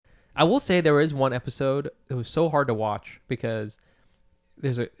I will say there is one episode that was so hard to watch because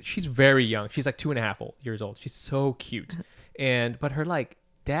she's very young. She's like 2.5 years old. She's so cute. But her like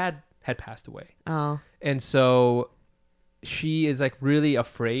dad had passed away. Oh. And so she is like really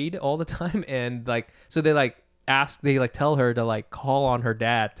afraid all the time. And like, so they tell her to like call on her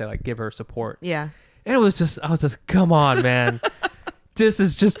dad to like give her support. Yeah. And I was just, come on, man. This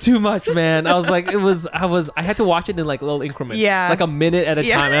is just too much, man. I was like, I had to watch it in like little increments. Yeah. Like a minute at a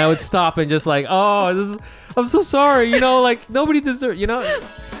time. And I would stop and just like, I'm so sorry. Like nobody deserves,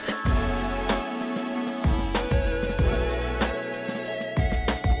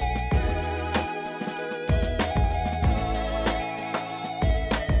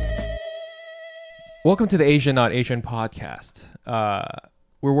 Welcome to the Asian Not Asian podcast.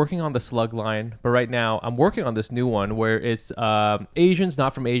 We're working on the slug line, but right now I'm working on this new one where it's Asians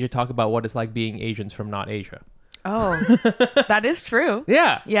not from Asia talk about what it's like being Asians from not Asia. Oh, that is true.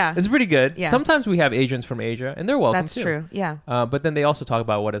 Yeah. Yeah. It's pretty good. Yeah. Sometimes we have Asians from Asia, and they're welcome That's too. true. Yeah. But then they also talk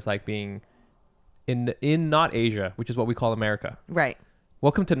about what it's like being in not Asia, which is what we call America. Right.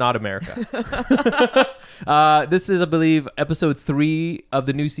 Welcome to Not America. This is, I believe, episode 3 of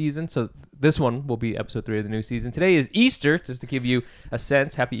the new season. So this one will be episode 3 of the new season. Today is Easter, just to give you a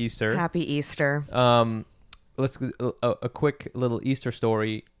sense. Happy Easter. Happy Easter. Let's a quick little Easter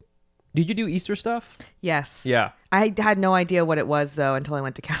story. Did you do Easter stuff? Yes. Yeah. I had no idea what it was though until I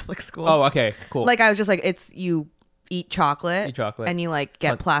went to Catholic school. Oh, okay, cool. Like I was just like, you eat chocolate. And you like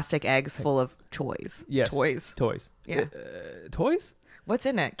get plastic eggs full of toys. Yes. Toys. Yeah. Toys? What's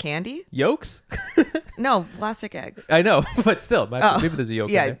in it? Candy? Yolks? No, plastic eggs. I know, but still, maybe there's a yolk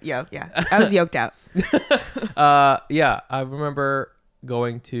in there. Yeah. I was yoked out. Yeah, I remember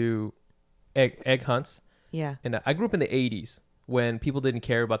going to egg hunts. Yeah. And I grew up in the 80s when people didn't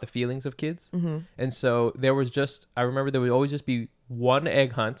care about the feelings of kids. Mm-hmm. And so I remember there would always just be one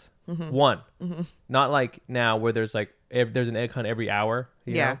egg hunt. Mm-hmm. One. Mm-hmm. Not like now where there's there's an egg hunt every hour.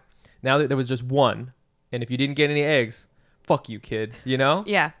 You Yeah. know? Now there was just one. And if you didn't get any eggs, fuck you, kid. You know?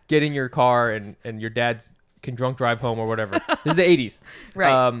 Yeah. Get in your car and your dad can drunk drive home or whatever. This is the 80s.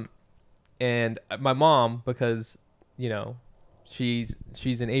 Right. And my mom, because, she's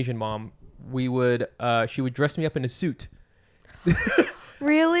an Asian mom, she would dress me up in a suit.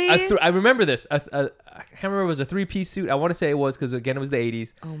 Really? I remember this. I can't remember if it was a 3-piece suit. I want to say it was because, again, it was the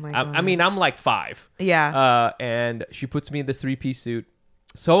 80s. Oh, my God. I mean, I'm like 5. Yeah. And she puts me in this 3-piece suit.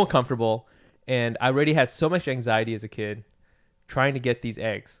 So uncomfortable. And I already had so much anxiety as a kid trying to get these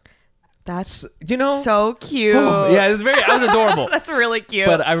eggs. That's so cute. Yeah, I was adorable. That's really cute.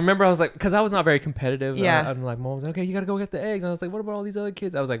 But I remember I was like, because I was not very competitive. Yeah. I'm like, Mom was like, okay, you got to go get the eggs. And I was like, what about all these other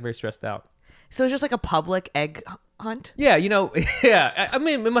kids? I was like very stressed out. So it's just like a public egg hunt? Yeah, yeah. I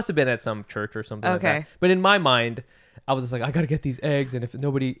mean, it must have been at some church or something like that. But in my mind, I was just like, I got to get these eggs. And if I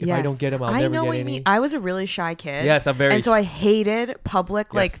don't get them, I'll never get any. I know what you mean. I was a really shy kid. Yes, I'm very. And so I hated public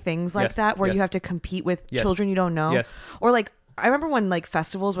things like that where you have to compete with children you don't know. Yes. Or like, I remember when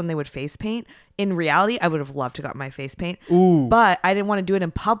festivals when they would face paint. In reality, I would have loved to got my face paint. Ooh. But I didn't want to do it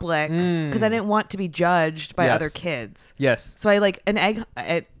in public because I didn't want to be judged by other kids. Yes. So I an egg.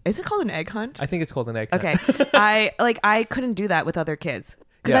 Is it called an egg hunt? I think it's called an egg hunt. Okay. I couldn't do that with other kids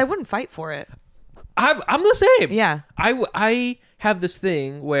because I wouldn't fight for it. I'm the same. Yeah. I have this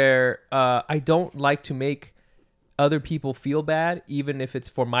thing where I don't like to make other people feel bad, even if it's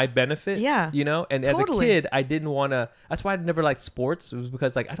for my benefit. Yeah. And as a kid, I didn't want to. That's why I never liked sports. It was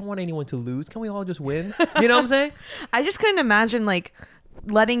because I don't want anyone to lose. Can we all just win? You know what I'm saying? I just couldn't imagine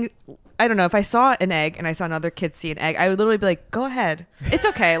letting. I don't know, if I saw an egg and I saw another kid see an egg, I would literally be like, go ahead. It's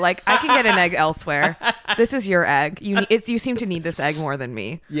okay. I can get an egg elsewhere. This is your egg. You seem to need this egg more than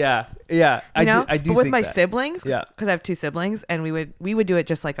me. Yeah. Yeah. I do But with think my that. siblings, Yeah. because I have 2 siblings, and we would do it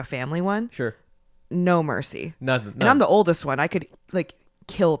just like a family one. Sure. No mercy. Nothing. And I'm the oldest one. I could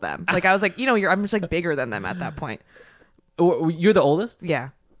kill them. I was like, I'm just bigger than them at that point. You're the oldest? Yeah.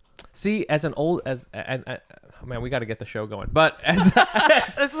 See, man, we got to get the show going. But as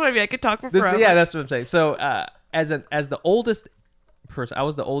this is what I mean. I could talk for forever. Yeah, that's what I'm saying. So, as the oldest person, I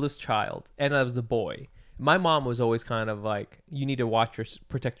was the oldest child, and I was the boy. My mom was always kind of like, you need to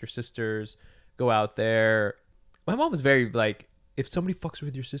protect your sisters, go out there. My mom was very if somebody fucks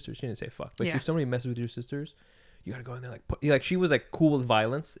with your sisters, she didn't say fuck, but if somebody messes with your sisters, you gotta go in there she was cool with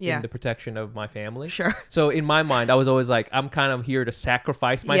violence in the protection of my family. Sure. So in my mind, I was always I'm kind of here to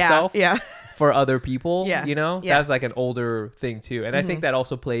sacrifice myself. Yeah. For other people. Yeah. That was an older thing too, and I think that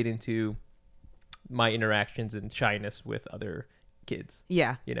also played into my interactions and shyness with other kids.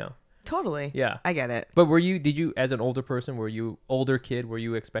 Yeah. Totally. Yeah. I get it. But did you, as an older person, older kid, were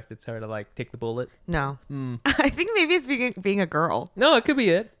you expected to take the bullet? No. I think maybe it's being a girl. No, it could be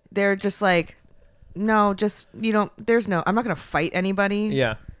it. they're just like, no, just, you don't, I'm not going to fight anybody.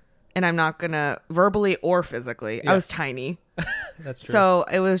 Yeah. And I'm not going to verbally or physically. Yeah. I was tiny. That's true. So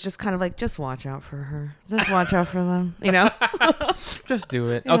it was just kind of like, just watch out for her. Just watch out for them, you know? Just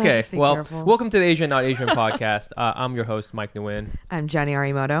do it. Yeah, okay. just be Well, careful. welcome to the Asian Not Asian podcast. I'm your host, Mike Nguyen. I'm Jenny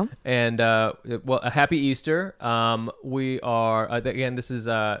Arimoto. And, well, a happy Easter. We are, again, this is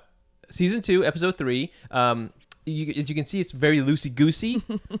season 2, episode 3. As you can see, it's very loosey-goosey.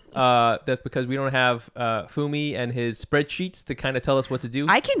 That's because we don't have Fumi and his spreadsheets to kind of tell us what to do.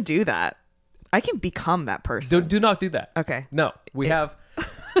 I can do that. I can become that person. Do not do that. Okay. No, I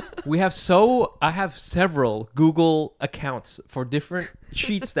have several Google accounts for different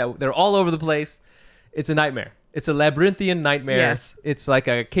sheets that they're all over the place. It's a nightmare. It's a labyrinthian nightmare. Yes. It's like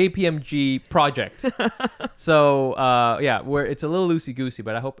a KPMG project. So, where it's a little loosey-goosey,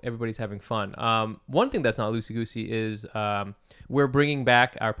 but I hope everybody's having fun. One thing that's not loosey-goosey is we're bringing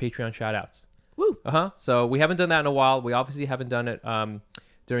back our Patreon shout-outs. Woo. So we haven't done that in a while. We obviously haven't done it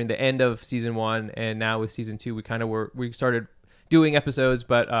during the end of season 1, and now with season 2, we started doing episodes,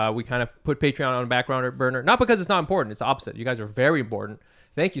 but we kind of put Patreon on the background burner. Not because it's not important. It's the opposite. You guys are very important.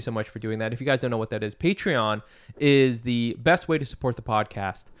 Thank you so much for doing that. If you guys don't know what that is, Patreon is the best way to support the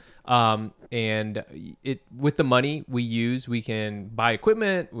podcast. And with the money we use, we can buy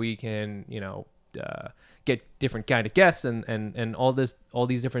equipment. We can, get different kind of guests and all these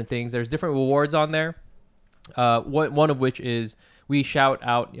different things. There's different rewards on there. One of which is we shout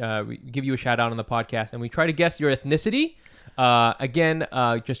out, we give you a shout out on the podcast, and we try to guess your ethnicity. Again,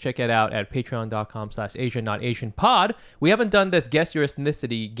 just check it out at patreon.com/AsianNotAsianPod. We haven't done this Guess Your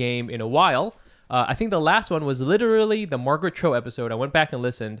Ethnicity game in a while. I think the last one was literally the Margaret Cho episode. I went back and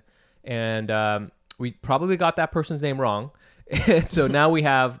listened, and we probably got that person's name wrong. And so now we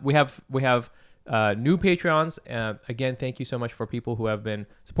have new Patreons. Again, thank you so much for people who have been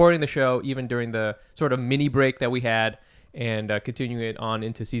supporting the show, even during the sort of mini break that we had, and continuing it on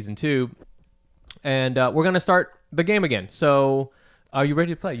into season 2. And we're going to start the game again. So are you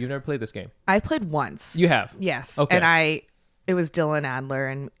ready to play? You've never played this game. I played once. You have? Yes. Okay. And it was Dylan Adler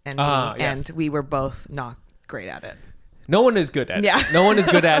and me, yes. and we were both not great at it. No one is good at it. Yeah. No one is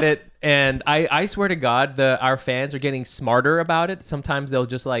good at it. And I swear to God, our fans are getting smarter about it. Sometimes they'll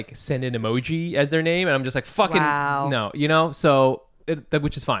just like send an emoji as their name. And I'm just like, fucking Wow. no, so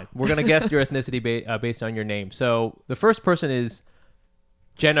which is fine. We're going to guess your ethnicity based on your name. So the first person is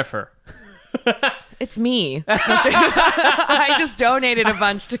Jennifer. It's me. I just donated a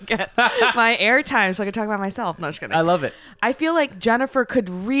bunch to get my airtime so I could talk about myself. No, just kidding. I love it. I feel like Jennifer could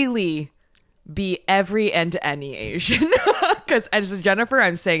really be every and any Asian. Because as a Jennifer,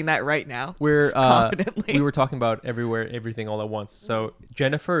 I'm saying that right now. We're confidently. We were talking about everything all at once. So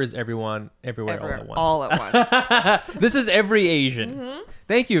Jennifer is everyone, everywhere all at once. All at once. This is every Asian. Mm-hmm.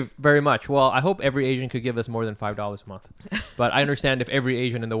 Thank you very much. Well, I hope every Asian could give us more than $5 a month. But I understand if every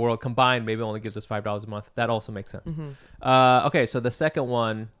Asian in the world combined maybe only gives us $5 a month. That also makes sense. Mm-hmm. Okay, so the second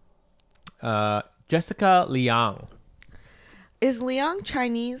one, Jessica Liang. Is Liang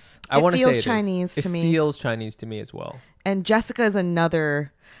Chinese? I want to say feels Chinese to me. It feels Chinese to me as well. And Jessica is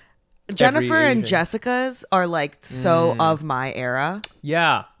another. Jennifer and Jessica's are like so of my era.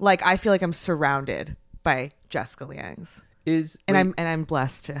 Yeah. Like I feel like I'm surrounded by Jessica Liang's. I'm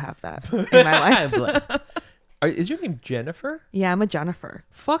blessed to have that in my life. I'm blessed. Is your name Jennifer? Yeah, I'm a Jennifer.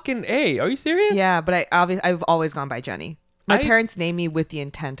 Fucking A. Are you serious? Yeah, but I've always gone by Jenny. My parents named me with the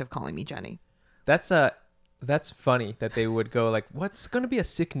intent of calling me Jenny. That's funny that they would go like, what's going to be a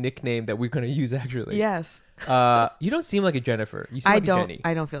sick nickname that we're going to use actually? Yes. You don't seem like a Jennifer. You seem like a Jenny.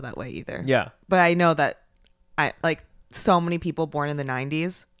 I don't feel that way either. Yeah. But I know that I like so many people born in the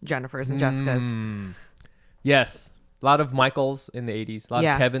 90s, Jennifers and Jessicas. Yes. A lot of Michaels in the 80s. A lot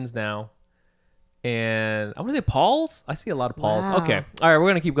of Kevins now. And I want to say Pauls. I see a lot of Pauls. Wow. Okay. All right. We're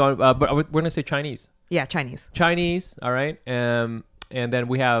going to keep going. But we're going to say Chinese. Yeah, Chinese. Chinese. All right. And then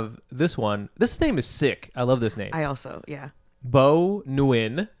we have this one. This name is sick. I love this name. I also, yeah. Beau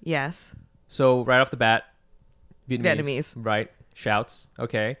Nguyen. Yes. So right off the bat, Vietnamese. Right. Shouts.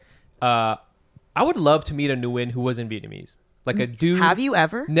 Okay. I would love to meet a Nguyen who wasn't Vietnamese. Like a dude. Have you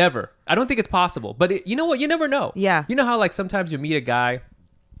ever? Never. I don't think it's possible. But you know what? You never know. Yeah. You know how like sometimes you meet a guy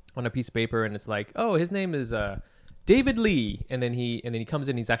on a piece of paper and it's like, oh, his name is David Lee, and then he comes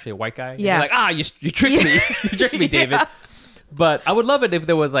in, he's actually a white guy. Yeah. And you're like, you tricked me. You tricked me, David. But I would love it if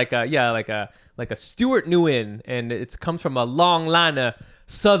there was like a Stuart Nguyen, and it comes from a long line of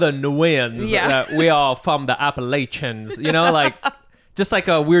Southern Nguyens. Yeah. We are from the Appalachians. You know, like just like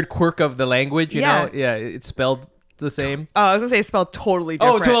a weird quirk of the language. You know, yeah, it's spelled the same? Oh, I was gonna say it's spelled totally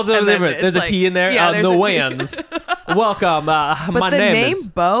Oh, different. totally And then different. it's There's a like- T in there. Yeah, there's a T. Nguyens. Welcome. But my the name name is.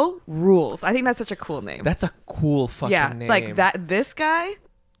 Beau rules. I think that's such a cool name. That's a cool fucking yeah, name. like that. This guy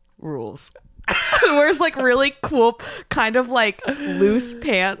rules. Wears like really cool, kind of like loose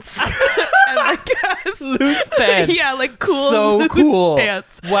pants, and like Loose pants. Yeah, like cool, So loose cool.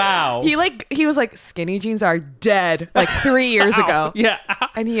 pants. Wow. He was like skinny jeans are dead like 3 years ago. Yeah.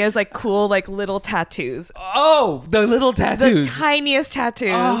 And he has like cool like little tattoos, Oh, the little the tattoos. tiniest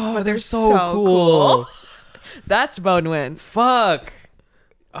tattoos, Oh, but they're so cool. cool. That's Beau Nguyens. Fuck.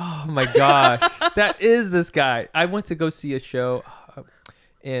 Oh my gosh. That is this guy. I went to go see a show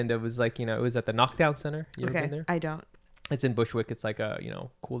and it was like, it was at the Knockdown Center. You ever been there? I don't. It's in Bushwick. It's like a,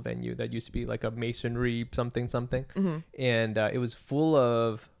 cool venue that used to be like a masonry something. Mm-hmm. And it was full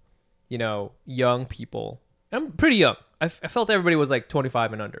of, young people. I'm pretty young. I felt everybody was like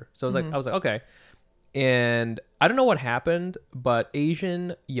 25 and under. So I was like, okay. And I don't know what happened, but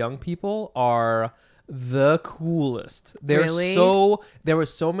Asian young people are the coolest. Really? There were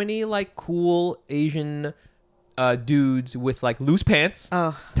so many like cool Asian dudes with like loose pants,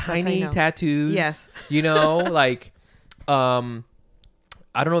 tiny tattoos. Yes. Like, I don't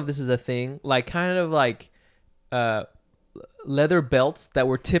know if this is a thing, like kind of like, leather belts that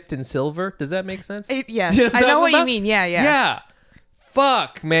were tipped in silver. Does that make sense? Yes. You know I know what about? you mean. Yeah. Yeah.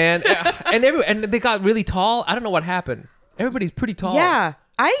 Fuck, man. and they got really tall. I don't know what happened. Everybody's pretty tall. Yeah.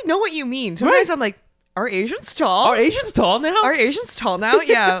 I know what you mean. Sometimes Right. I'm like, are Asians tall? Are Asians tall now? Are Asians tall now?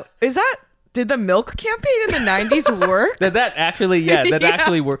 Yeah. Did the milk campaign in the 90s work? that actually, Yeah.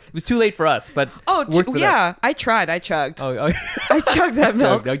 actually worked. It was too late for us, but worked for them. yeah. I tried. I chugged. Oh, I chugged that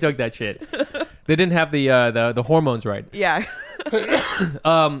milk. I dug that shit. They didn't have the hormones right. Yeah.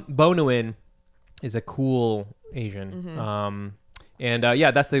 Beau Nguyen is a cool Asian. And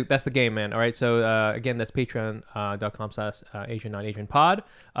that's the game, man. All right, so again, that's patreon.com/Asian Not Asian Pod.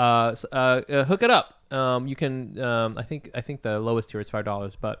 Hook it up. You can. I think the lowest tier is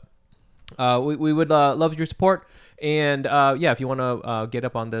 $5, but we would love your support. And if you want to get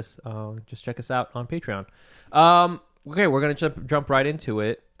up on this, just check us out on Patreon. Okay, we're gonna jump right into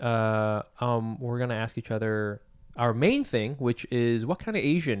it. We're gonna ask each other our main thing, which is what kind of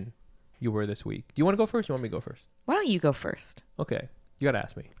Asian you were this week. Do you want to go first? Or you want me to go first? Why don't you go first? Okay, you gotta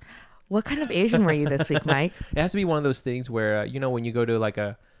ask me. What kind of Asian were you this week, Mike? It has to be one of those things where when you go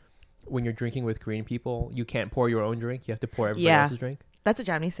to when you're drinking with Korean people, you can't pour your own drink. You have to pour everybody else's drink. That's a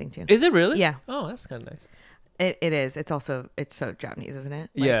Japanese thing too. Is it really? Yeah. Oh, that's kind of nice. It is. It's so Japanese, isn't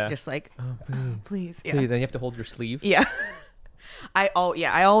it? Yeah. Just like, please. Yeah. Please, then you have to hold your sleeve. Yeah. I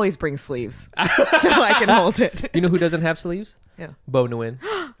always bring sleeves so I can hold it. You know who doesn't have sleeves? Yeah. Beau Nguyen.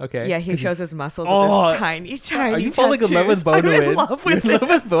 Okay. Yeah, he shows his muscles Oh, with his tiny. Are you falling in love with Beau I'm in Nguyen? love with You're in love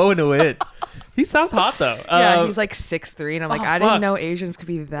with Beau Nguyen. He sounds hot though. Yeah, he's like 6'3", and I'm like, I fuck. didn't know Asians could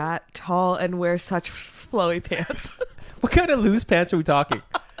be that tall and wear such flowy pants. What kind of loose pants are we talking?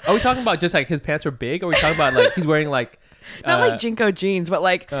 Are we talking about just like his pants are big? Or are we talking about like he's wearing like Not like Jinko jeans, but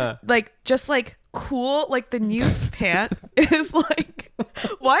like just like cool. Like the new pant is like,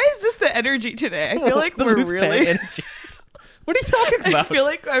 why is this the energy today? I feel like the we're loose pant really. energy. What are you talking I about? feel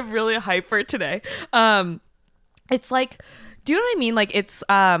like I'm really hyper today. It's like, do you know what I mean? Like it's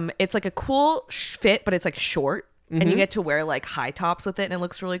like a cool fit, but it's like short, and you get to wear like high tops with it, and it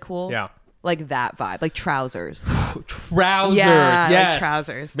looks really cool. Yeah. Like that vibe, like trousers. Trousers. Yeah, like Yes.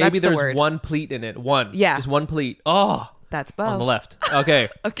 trousers. Maybe That's the there's word. one pleat in it. One. Yeah. Just one pleat. Oh. That's On the Beau. left. Okay.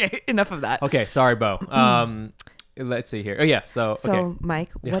 Okay, enough of that. Okay. Sorry, Beau. Let's see here. Oh yeah. So okay.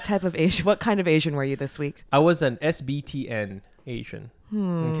 Mike, what kind of Asian were you this week? I was an SBTN Asian.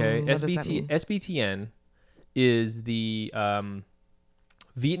 Okay. what does that mean? SBTN is the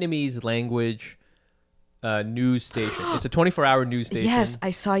Vietnamese language news station. It's a 24-hour news station. Yes,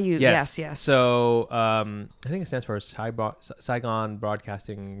 I saw you. Yes. So I think it stands for Saigon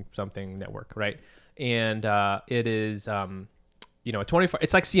Broadcasting something network, right? And it is a 24.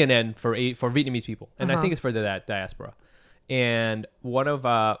 It's like CNN for Vietnamese people, and I think it's for that diaspora. And one of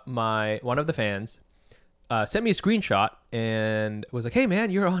the fans sent me a screenshot and was like, "Hey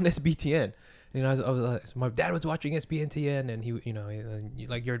man, you're on SBTN." I was like, my dad was watching SBTN, and he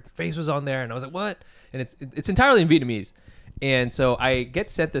like your face was on there, and I was like, "What?" And it's entirely in Vietnamese, and so I get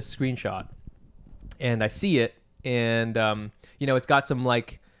sent this screenshot, and I see it, and it's got some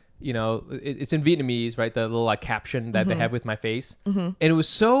like, it's in Vietnamese, right? The little like caption that they have with my face, and it was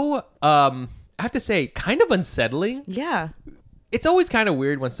so I have to say, kind of unsettling. Yeah. It's always kind of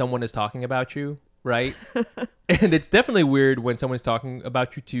weird when someone is talking about you, right? And it's definitely weird when someone's talking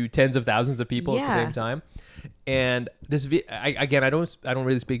about you to tens of thousands of people at the same time. And this, I don't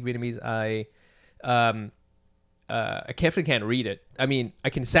really speak Vietnamese. I can't read it. I mean, I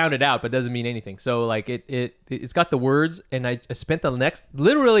can sound it out, but it doesn't mean anything. So like it's got the words, and I spent the next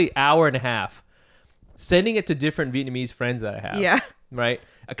literally hour and a half sending it to different Vietnamese friends that I have. Yeah. Right?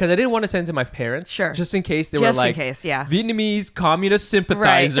 Because I didn't want to send it to my parents. Sure. Just in case they Just were like, in case, yeah. Vietnamese communist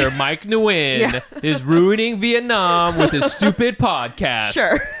sympathizer Right. Mike Nguyen Yeah. is ruining Vietnam with his stupid podcast.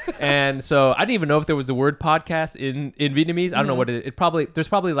 Sure. And so I didn't even know if there was the word podcast in Vietnamese. I don't know what it probably, there's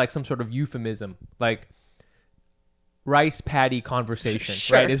probably like some sort of euphemism, like rice paddy conversation,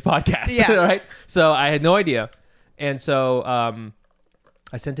 Sure. right? Is podcast, Yeah. right? So I had no idea. And so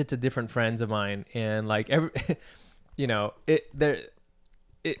I sent it to different friends of mine, and like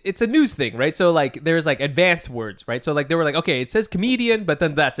it's a news thing, right? So like there's like advanced words, right? So like they were like, okay, it says comedian, but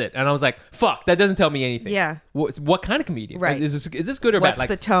then that's it. And I was like, fuck, that doesn't tell me anything. Yeah. What kind of comedian? Right. Is this good or What's bad? Like,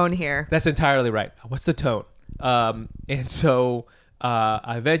 the tone here? that's entirely right. What's the tone? And so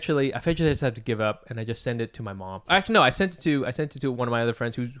I eventually just had to give up, and I just sent it to my mom. Actually, no, I sent it to one of my other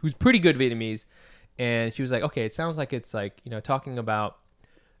friends who's pretty good Vietnamese, and she was like, okay, it sounds like it's like, talking about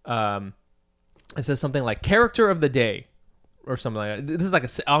it says something like character of the day or something like that. This is like an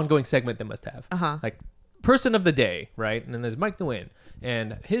ongoing segment they must have. Like person of the day, right? And then there's Mike Nguyen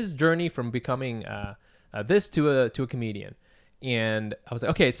and his journey from becoming this to a comedian. And I was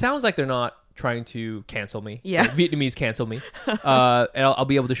like, okay, it sounds like they're not trying to cancel me. Yeah. Like, Vietnamese cancel me. And I'll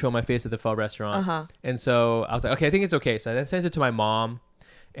be able to show my face at the pho restaurant. And so I was like, okay, I think it's okay. So I then sent it to my mom,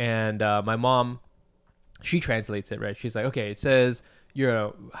 and my mom, she translates it, right? She's like, okay, it says,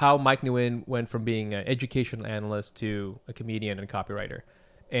 how Mike Nguyen went from being an educational analyst to a comedian and copywriter.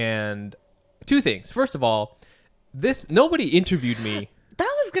 And two things. First of all, nobody interviewed me.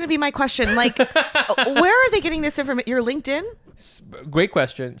 That was going to be my question. Like, where are they getting this information? Your LinkedIn? Great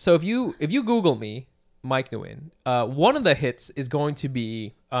question. So if you Google me, Mike Nguyen, one of the hits is going to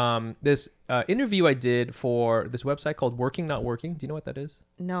be this interview I did for this website called Working Not Working. Do you know what that is?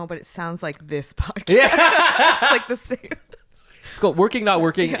 No, but it sounds like this podcast. Yeah. It's like the same. It's called Working Not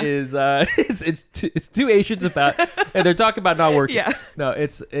Working. Yeah. Is it's two Asians about, and they're talking about not working. Yeah. No,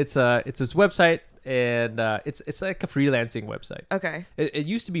 it's this website, and it's like a freelancing website. Okay. It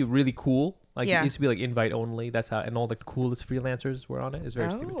used to be really cool. Like Yeah. it used to be like invite only. That's how, and all like the coolest freelancers were on it. It's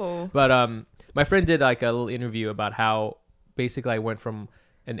very stupid. Oh. But my friend did like a little interview about how basically I went from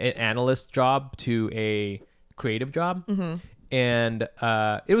an analyst job to a creative job. And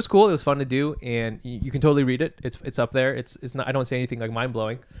it was cool. It was fun to do, and you can totally read it. It's up there. It's not. I don't say anything like mind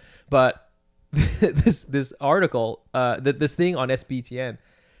blowing, but this article, this thing on SBTN,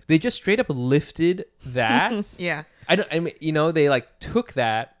 they just straight up lifted that. Yeah. I mean, they like took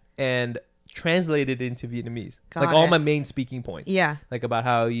that and translated it into Vietnamese, Got like all it. my main speaking points. Yeah. Like about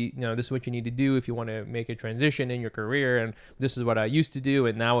how this is what you need to do if you want to make a transition in your career, and this is what I used to do,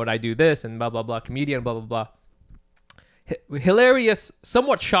 and now what I do this, and blah blah blah, comedian, blah blah blah. Hilarious,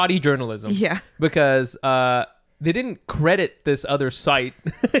 somewhat shoddy journalism. Yeah. Because they didn't credit this other site.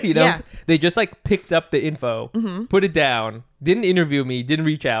 Yeah. They just like picked up the info, put it down, didn't interview me, didn't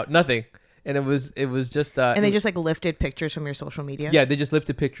reach out, nothing. And it was just And they just like lifted pictures from your social media. yeah, they just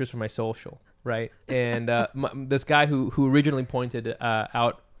lifted pictures from my social, right? And this guy who originally pointed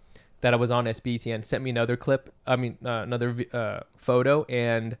out that I was on SBTN sent me another clip. I mean, another photo,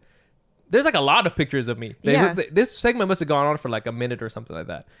 and there's like a lot of pictures of me. Yeah. This segment must have gone on for like a minute or something like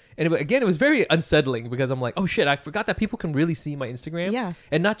that. And it was very unsettling because I'm like, oh shit, I forgot that people can really see my Instagram. Yeah.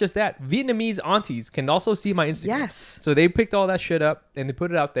 And not just that, Vietnamese aunties can also see my Instagram. Yes. So they picked all that shit up and they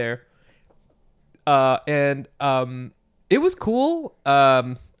put it out there. And it was cool.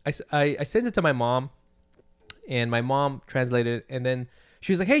 I sent it to my mom, and my mom translated it, and then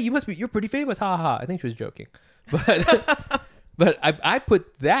she was like, hey, you're pretty famous. Ha ha. I think she was joking. But I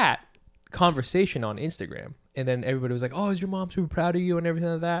put that conversation on Instagram, and then everybody was like, oh, is your mom super proud of you and everything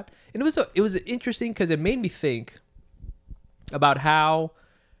like that? And it was interesting because it made me think about how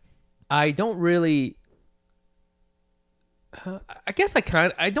I don't really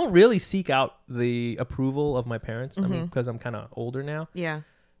I don't really seek out the approval of my parents. I mean, because I'm kind of older now. Yeah.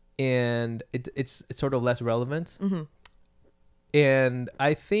 And it's sort of less relevant. And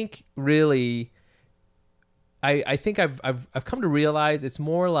I think really I think I've come to realize it's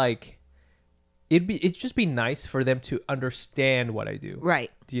more like it'd just be nice for them to understand what I do. Right.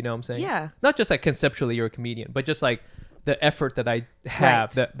 Do you know what I'm saying? Yeah. Not just like conceptually you're a comedian, but just like the effort that I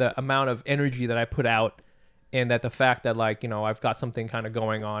have, Right. the amount of energy that I put out, and that the fact that like, I've got something kind of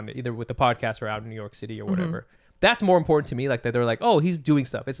going on either with the podcast or out in New York City or whatever. That's more important to me. Like that they're like, oh, he's doing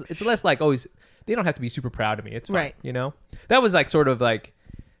stuff. It's less like, oh, they don't have to be super proud of me. It's fine. Right. That was like sort of like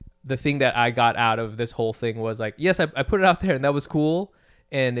the thing that I got out of this whole thing was like, yes, I put it out there and that was cool.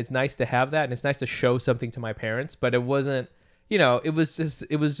 and it's nice to have that, and it's nice to show something to my parents. But it wasn't, it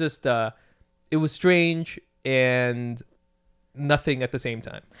was strange and nothing at the same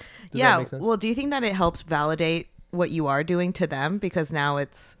time. Does that make sense? Well, do you think that it helps validate what you are doing to them because now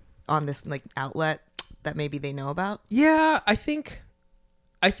it's on this like outlet that maybe they know about? Yeah, I think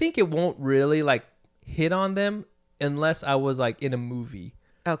it won't really like hit on them unless I was like in a movie.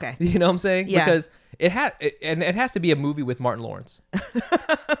 Okay. You know what I'm saying? Yeah. Because it has to be a movie with Martin Lawrence.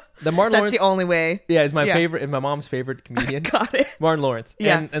 That's Lawrence, the only way. Yeah, is my favorite and my mom's favorite comedian. Got it. Martin Lawrence.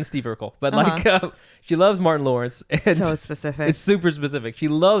 Yeah. And Steve Urkel. But she loves Martin Lawrence. And So specific. It's super specific. She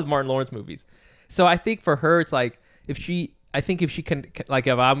loves Martin Lawrence movies. So I think for her, it's like if she can, like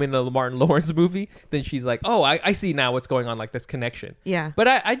if I'm in a Martin Lawrence movie, then she's like, oh, I see now what's going on, like this connection. Yeah. But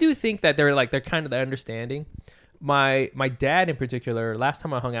I do think that they're kind of the understanding. My dad in particular, last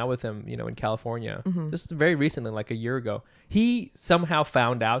time I hung out with him, in California, this is very recently, like a year ago, he somehow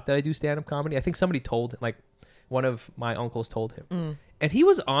found out that I do stand-up comedy. I think somebody told him, like one of my uncles told him. And he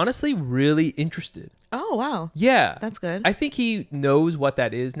was honestly really interested. Oh, wow. Yeah. That's good. I think he knows what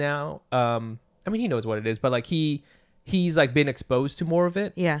that is now. He knows what it is, but like he's like been exposed to more of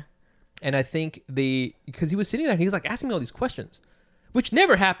it. Yeah. And I think because he was sitting there and he was like asking me all these questions, which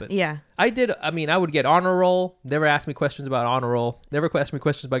never happens. Yeah. I would get honor roll. Never asked me questions about honor roll. Never asked me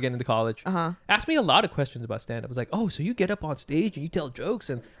questions about getting into college. Asked me a lot of questions about stand-up. I was like, oh, so you get up on stage and you tell jokes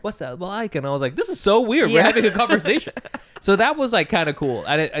and what's that like? And I was like, this is so weird. Yeah. We're having a conversation. So that was like kind of cool.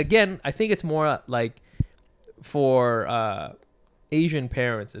 And again, I think it's more like for Asian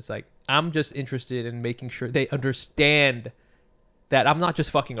parents, it's like, I'm just interested in making sure they understand that I'm not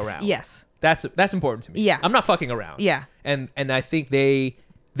just fucking around. Yes. That's important to me. Yeah. I'm not fucking around. Yeah. And I think they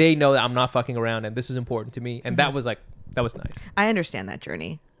know that I'm not fucking around and this is important to me. And that was nice. I understand that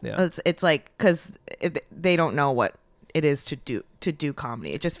journey. Yeah. It's like, because they don't know what it is to do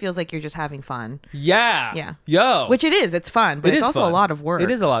comedy. It just feels like you're just having fun. Yeah. Yeah. Yo. Which it is. It's fun, but it's also fun. a lot of work. It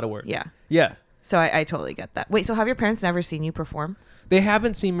is a lot of work. Yeah. Yeah. So I totally get that. Wait, so have your parents never seen you perform? They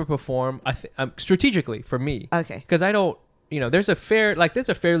haven't seen me perform. Strategically for me. Okay. Because I don't. There's a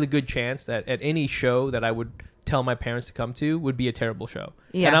fairly good chance that at any show that I would tell my parents to come to would be a terrible show.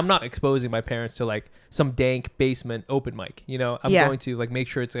 Yeah. And I'm not exposing my parents to like some dank basement open mic. I'm going to like make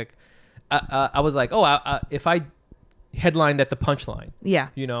sure it's like, I was like, if I headlined at the Punchline, Yeah.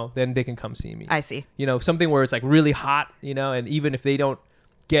 then they can come see me. I see. Something where it's like really hot, and even if they don't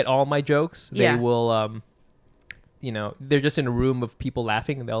get all my jokes, they will, they're just in a room of people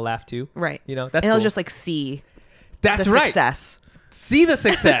laughing and they'll laugh too. Right. That's and they'll cool. just like see That's the right. success. See the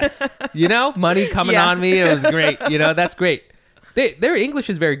success. Money coming Yeah. on me. It was great. That's great. Their English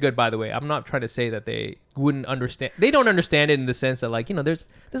is very good, by the way. I'm not trying to say that they wouldn't understand. They don't understand it in the sense that like, there's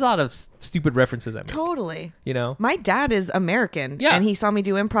a lot of stupid references I make. Totally. My dad is American. Yeah. And he saw me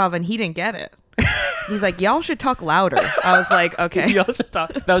do improv and he didn't get it. He's like, y'all should talk louder. I was like, okay. Y'all should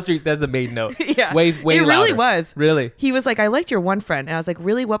talk. That's the main note. Yeah. Way it louder. really was. Really? He was like, I liked your one friend. And I was like,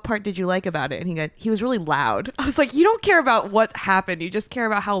 really? What part did you like about it? And he was really loud. I was like, you don't care about what happened. You just care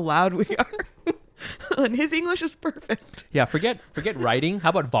about how loud we are. And his English is perfect. Yeah, forget writing. How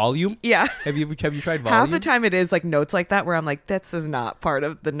about volume? Yeah. Have you tried volume? Half the time it is like notes like that where I'm like, this is not part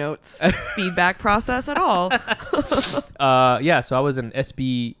of the notes feedback process at all. So I was an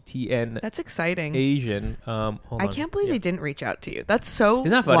SBTN That's exciting. Asian. Hold I on. can't believe Yeah. they didn't reach out to you. That's so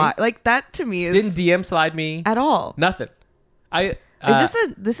Isn't that funny? Like that to me is Didn't DM slide me. at all. Nothing.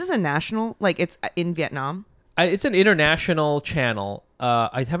 This is a national, like it's in Vietnam? It's an international channel.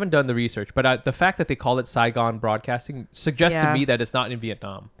 I haven't done the research, but the fact that they call it Saigon Broadcasting suggests to Yeah. me that it's not in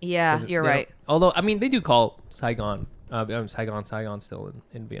Vietnam. Yeah, 'Cause you're they don't- right. Although, I mean, they do call Saigon, Saigon still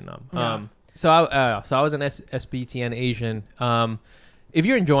in Vietnam. Yeah. So I was an SBTN Asian. If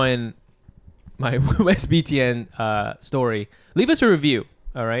you're enjoying my SBTN story, leave us a review.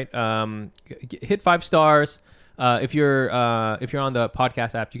 All right, hit 5 stars. If you're on the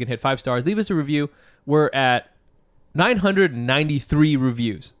podcast app, you can hit 5 stars. Leave us a review. We're at 993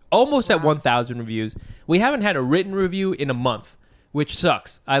 reviews, almost at 1,000 reviews. We haven't had a written review in a month, which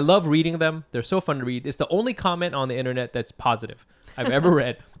sucks. I love reading them. They're so fun to read. It's the only comment on the internet that's positive I've ever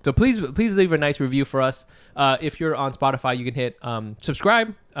read. So please leave a nice review for us. If you're on Spotify, you can hit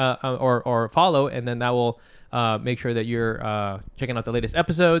subscribe or follow, and then that will make sure that you're checking out the latest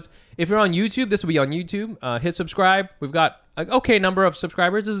episodes. If you're on YouTube, this will be on YouTube. Hit subscribe. We've got an okay number of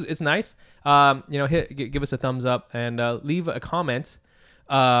subscribers. It's nice. Give us a thumbs up and leave a comment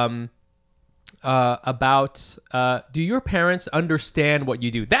about do your parents understand what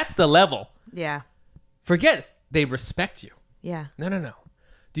you do? That's the level. Yeah. Forget they respect you. Yeah. No.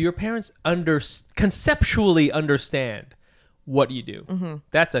 Do your parents conceptually understand what you do.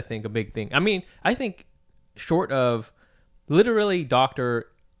 That's, I think, a big thing. I mean, I think short of literally doctor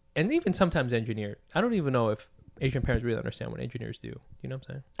and even sometimes engineer, I don't even know if Asian parents really understand what engineers do. You know what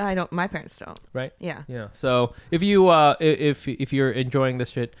I'm saying? I don't. My parents don't. Right? Yeah. Yeah. So if you if you're enjoying this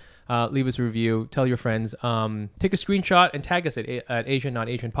shit, leave us a review. Tell your friends. Take a screenshot and tag us at Asian Not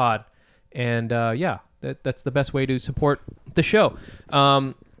Asian Pod. And yeah, that's the best way to support the show.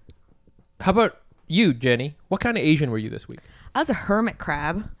 How about you, Jenny? What kind of Asian were you this week? I was a hermit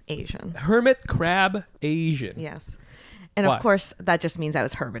crab Asian. Hermit crab Asian. Yes. And Why? of course, that just means I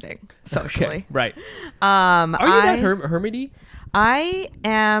was hermiting socially. Okay, right. Are you that hermity? I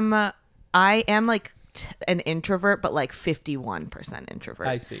am like an introvert, but like 51% introvert.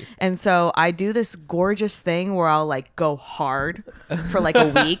 I see. And so I do this gorgeous thing where I'll like go hard for like a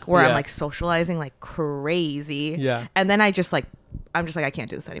week where I'm like socializing like crazy. Yeah. And then I'm just like, I can't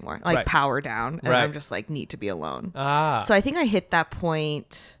do this anymore. Like power down. And Right. I'm just like, need to be alone. Ah. So I think I hit that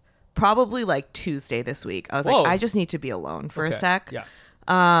point probably like Tuesday this week. I was Whoa. like, I just need to be alone for a sec. Yeah.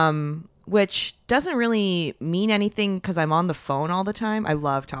 Which doesn't really mean anything because I'm on the phone all the time. I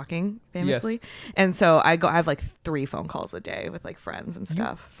love talking, famously. Yes. And so I have like 3 phone calls a day with like friends and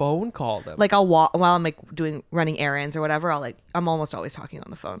stuff. Phone call them. Like I'll walk while I'm like running errands or whatever. I'm almost always talking on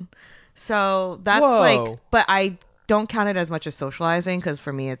the phone. So that's like, but I don't count it as much as socializing because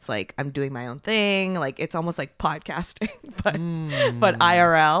for me it's like I'm doing my own thing. Like it's almost like podcasting, but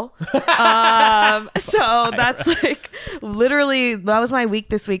IRL. So that's like literally that was my week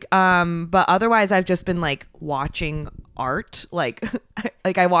this week. But otherwise I've just been like watching art. Like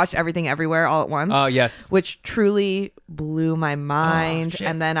I watched Everything Everywhere all at once. Oh yes, which truly blew my mind. Shit.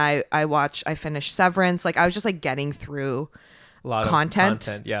 And then I finished Severance. Like I was just like getting through a lot content. Of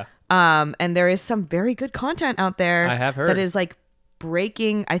content. Yeah. And there is some very good content out there. I have heard that is like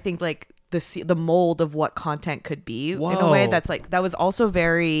breaking, I think, like the mold of what content could be in a way that's like that was also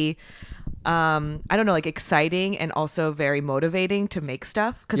very, I don't know, like exciting and also very motivating to make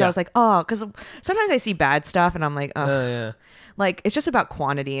stuff because I was like, oh, because sometimes I see bad stuff and I'm like, oh, yeah. Like it's just about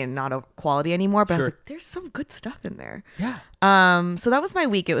quantity and not quality anymore. But I was Sure. like, there's some good stuff in there. Yeah. So that was my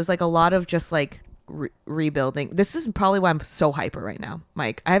week. It was like a lot of just like rebuilding. This is probably why I'm so hyper right now,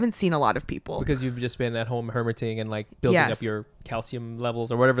 Mike. I haven't seen a lot of people Because you've just been at home hermiting and like building up your calcium levels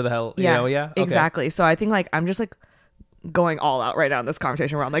or whatever the hell. You know, Okay. Exactly. So I think like I'm just like going all out right now in this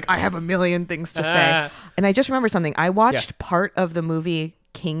conversation where I'm like, I have a million things to say. And I just remembered something. I watched part of the movie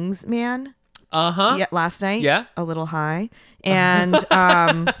Kingsman last night. Yeah. A little high. And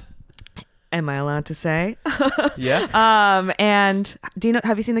am I allowed to say? Yeah. And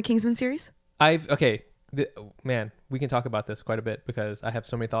have you seen the Kingsman series? Man, we can talk about this quite a bit because I have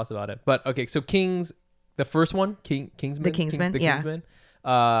so many thoughts about it. But okay, so the first one, Kingsman. The Kingsman, Kingsman.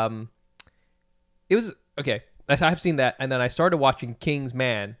 It was, okay, I've seen that, and then I started watching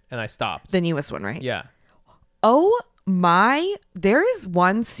Kingsman, and I stopped. The newest one, right? Yeah. Oh there is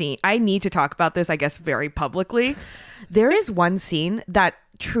one scene. I need to talk about this, I guess, very publicly. There is one scene that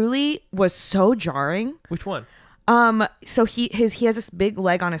truly was so jarring. Which one? So he has this big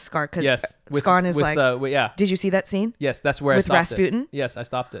leg on his scar. Scar on his leg. Yeah. Did you see that scene? Yes, that's where with I stopped Rasputin? it. Yes, I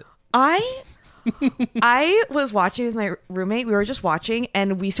stopped it. I was watching with my roommate. We were just watching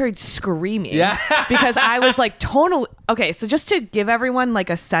and we started screaming. Yeah. Because I was like tonal. Okay, so just to give everyone like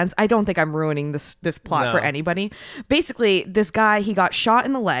a sense, I don't think I'm ruining this plot for anybody. Basically, this guy, he got shot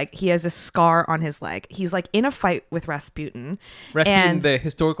in the leg. He has a scar on his leg. He's like in a fight with Rasputin. Rasputin, the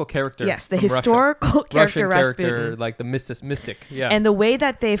historical character. Yes, the historical character Rasputin. Like the mystic. Yeah. And the way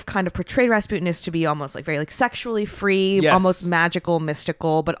that they've kind of portrayed Rasputin is to be almost like very like sexually free, almost magical,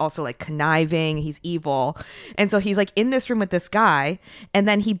 mystical, but also like conniving. He's evil. And so he's like in this room with this guy, and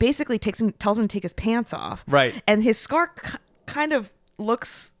then he basically tells him to take his pants off. Right. And his scar kind of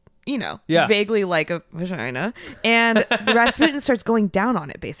looks, vaguely like a vagina. And the Rasputin starts going down on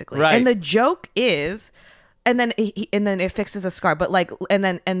it basically. Right. And the joke is, and then it fixes a scar, but like, and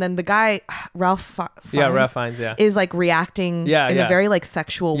then the guy Ralph Fiennes, is like reacting in a very like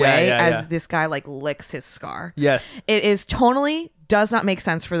sexual way as this guy like licks his scar. Yes. It is tonally does not make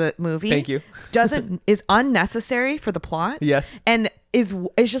sense for the movie. Thank you. is unnecessary for the plot. Yes. And is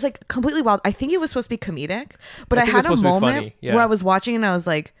just like completely wild. I think it was supposed to be comedic, but I had a moment where I was watching and I was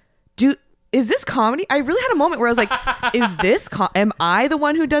like, dude, is this comedy? I really had a moment where I was like, is this am I the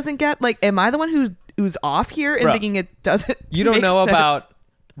one who doesn't get, like, am I the one who's off here and thinking it doesn't You don't know sense? about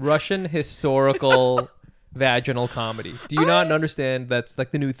Russian historical vaginal comedy. Do you not understand that's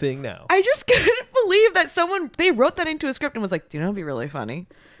like the new thing now? I just couldn't believe that they wrote that into a script and was like, do you know, it'd be really funny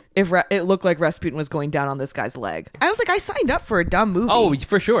if it looked like Rasputin was going down on this guy's leg. I was like, I signed up for a dumb movie. Oh,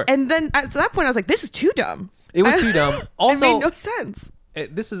 for sure. And then at that point I was like, this is too dumb. It was too dumb. Also, it made no sense.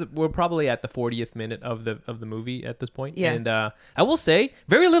 We're probably at the 40th minute of the movie at this point. Yeah. And I will say,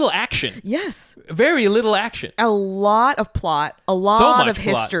 very little action. Yes. Very little action. A lot of plot, a lot of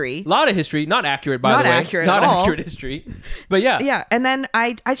history. A lot of history. Not accurate, by the way. Not accurate Not at all. accurate history. But yeah. Yeah. And then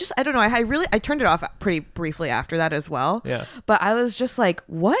I don't know. I turned it off pretty briefly after that as well. Yeah. But I was just like,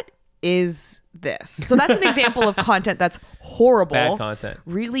 what is this? So that's an example of content that's horrible. Bad content.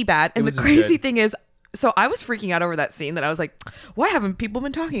 Really bad. And the crazy thing is, so I was freaking out over that scene that I was like, why haven't people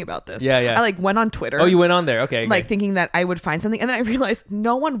been talking about this? Yeah, yeah. I like went on Twitter. Oh, you went on there. Okay. Like thinking that I would find something. And then I realized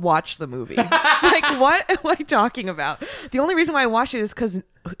no one watched the movie. Like, what am I talking about? The only reason why I watched it is because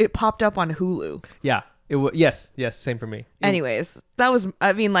it popped up on Hulu. Yeah. Yes, same for me. Anyways, that was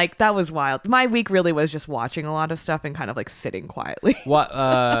wild. My week really was just watching a lot of stuff and kind of like sitting quietly. What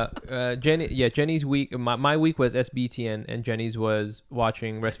Jenny's week, my week was SBTN, and Jenny's was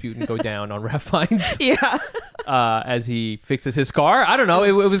watching Rasputin go down on ref lines. Yeah. As he fixes his car. I don't know.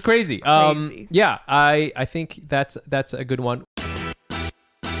 It was crazy. Crazy. Yeah, I think that's a good one.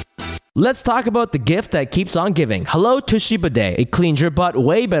 Let's talk about the gift that keeps on giving. Hello Tushy Bidet. It cleans your butt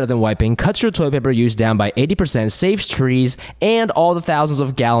way better than wiping, cuts your toilet paper use down by 80%, saves trees, and all the thousands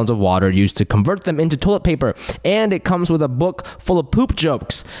of gallons of water used to convert them into toilet paper. And it comes with a book full of poop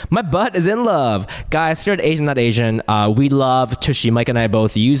jokes. My butt is in love. Guys, here at Asian Not Asian, we love Tushy. Mike and I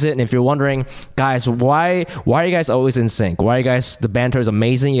both use it. And if you're wondering, guys, why are you guys always in sync? Why are you guys, the banter is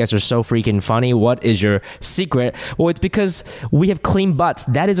amazing. You guys are so freaking funny. What is your secret? Well, it's because we have clean butts.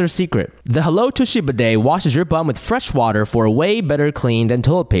 That is our secret. The Hello Tushy Bidet washes your bum with fresh water for a way better clean than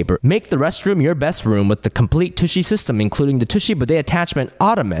toilet paper. Make the restroom your best room with the complete Tushy system, including the Tushy Bidet attachment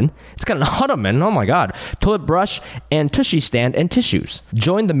ottoman. It's got an ottoman, oh my god. Toilet brush and Tushy stand and tissues.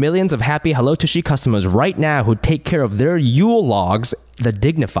 Join the millions of happy Hello Tushy customers right now who take care of their Yule logs the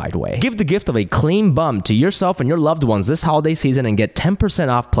dignified way. Give the gift of a clean bum to yourself and your loved ones this holiday season and get 10%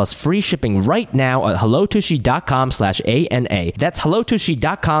 off plus free shipping right now at hellotushy.com/ANA. That's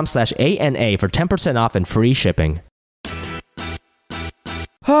hellotushy.com/ANA for 10% off and free shipping.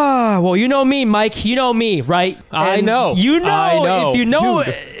 Well, you know me, Mike. You know me, right? I know. You know. I know. If you know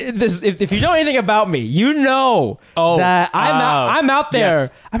Dude. this, if you know anything about me, you know that I'm out there.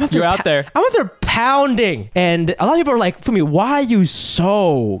 Yes. I'm out there. You're out there. I'm out there pounding, and a lot of people are like, "Fumi, why are you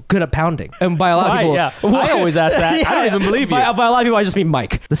so good at pounding?" And by a lot of people, yeah. I always ask that. I don't even believe you. By a lot of people, I just mean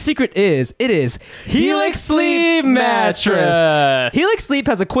Mike. The secret is, it is Helix Sleep Mattress. Helix Sleep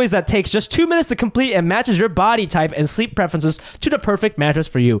has a quiz that takes just 2 minutes to complete and matches your body type and sleep preferences to the perfect mattress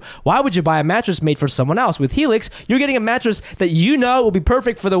for you. Why would you buy a mattress made for someone else? With Helix, you're getting a mattress that you know will be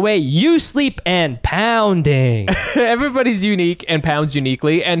perfect for the way you sleep and pounding. Everybody's unique and pounds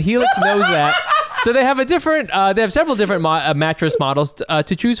uniquely, and Helix knows that. So they have they have several different mattress models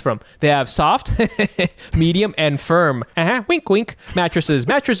to choose from. They have soft, medium, and firm. Wink, wink. Mattresses.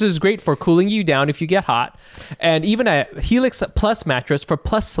 Mattresses great for cooling you down if you get hot, and even a Helix Plus mattress for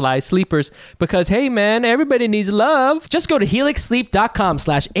plus size sleepers. Because hey, man, everybody needs love. Just go to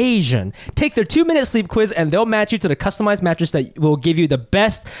helixsleep.com/Asian. Take their 2-minute sleep quiz, and they'll match you to the customized mattress that will give you the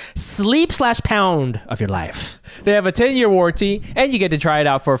best sleep/pound of your life. They have a 10-year warranty, and you get to try it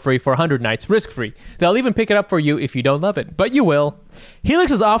out for free for 100 nights, risk-free. They'll even pick it up for you if you don't love it, but you will.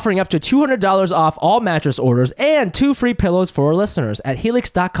 Helix is offering up to $200 off all mattress orders and 2 free pillows for our listeners at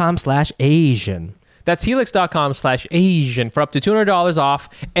helix.com/Asian. That's helix.com/Asian for up to $200 off.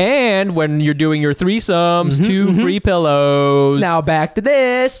 And when you're doing your threesomes, 2 free pillows. Now back to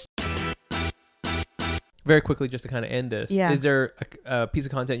this. Very quickly, just to kind of end this. Yeah. Is there a piece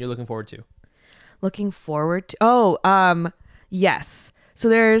of content you're looking forward to? Looking forward to yes. So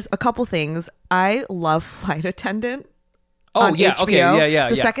there's a couple things. I love Flight Attendant. On yeah, HBO. okay, yeah.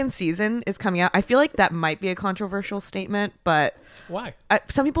 The second season is coming out. I feel like that might be a controversial statement, but why?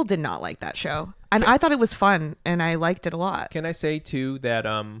 Some people did not like that show, and I thought it was fun, and I liked it a lot. Can I say too that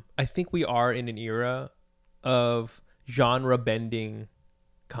I think we are in an era of genre bending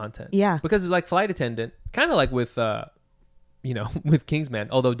content. Yeah, because like Flight Attendant, kind of like with with Kingsman,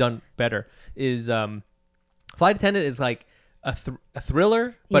 although done better, is Flight Attendant is like a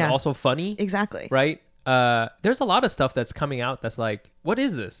thriller, but also funny. Exactly. Right? There's a lot of stuff that's coming out that's like, what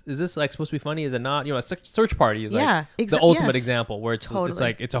is this? Is this like supposed to be funny? Is it not? A Search Party is like the ultimate example where it's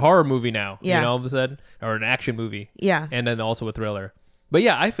like it's a horror movie now, all of a sudden, or an action movie. Yeah. And then also a thriller. But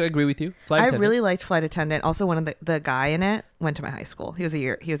yeah, I agree with you. I really liked Flight Attendant. Also, one of the guy in it went to my high school. He was a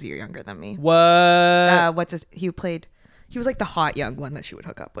year younger than me. What? He played He was like the hot young one that she would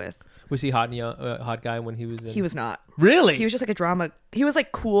hook up with. Was he hot hot guy when he was in? He was not. Really? He was just like a drama. He was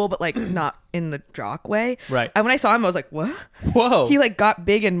like cool, but like not in the jock way. Right. And when I saw him, I was like, what? Whoa. He like got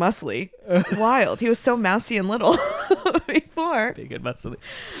big and muscly. Wild. He was so mousy and little before. Big and muscly.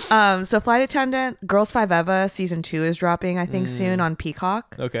 So Flight Attendant, Girls 5 Eva season 2 is dropping, I think, soon on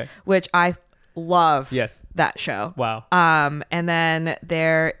Peacock. Okay. Which I love. Yes. That show. Wow. And then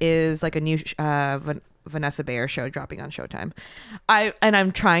there is like a new Vanessa Bayer show dropping on Showtime.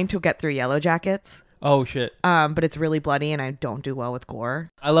 I'm trying to get through Yellow Jackets. Oh shit. But it's really bloody and I don't do well with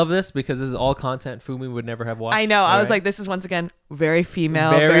gore. I love this because this is all content Fumi would never have watched. I know. I was like, this is once again very female.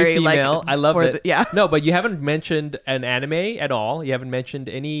 Very female. Like, I love it. Yeah. No, but you haven't mentioned an anime at all. You haven't mentioned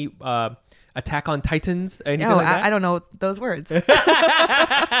any Attack on Titans. Anything like that? I don't know those words.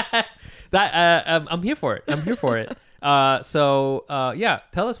 I'm here for it. I'm here for it. So yeah,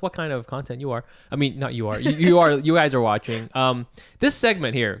 tell us what kind of content you are. I mean, not you are. You are. You guys are watching. This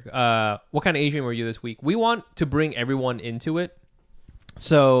segment here. What kind of Asian were you this week? We want to bring everyone into it.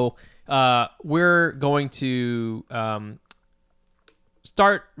 So we're going to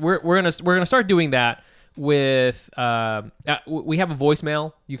start. We're gonna start doing that with. We have a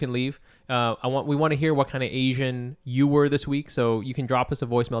voicemail you can leave. We want to hear what kind of Asian you were this week. So you can drop us a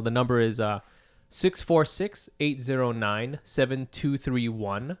voicemail. The number is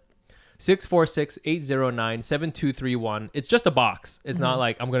 646-809-7231. 646-809-7231. It's just a box. It's not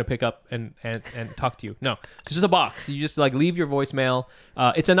like I'm going to pick up and talk to you. No, it's just a box. You just like leave your voicemail.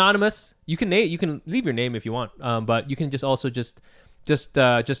 It's anonymous. You can leave your name if you want. But you can just also just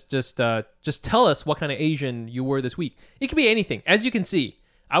tell us what kind of Asian you were this week. It could be anything. As you can see,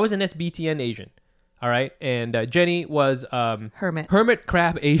 I was an SBTN Asian. All right, and Jenny was hermit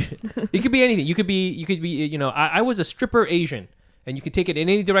crab Asian. It could be anything. You could be. You know, I was a stripper Asian, and you can take it in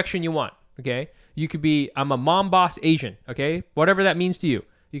any direction you want. Okay, you could be. I'm a mom boss Asian. Okay, whatever that means to you.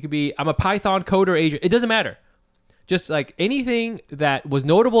 You could be. I'm a Python coder Asian. It doesn't matter. Just like anything that was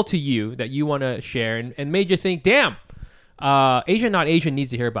notable to you that you want to share and made you think, damn, Asian not Asian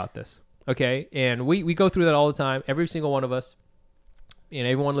needs to hear about this. Okay, and we go through that all the time. Every single one of us, and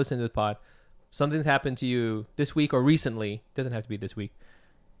everyone listening to the pod. Something's happened to you this week or recently. It doesn't have to be this week.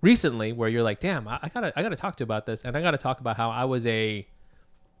 Recently, where you're like, damn, I gotta talk to you about this, and I gotta talk about how I was a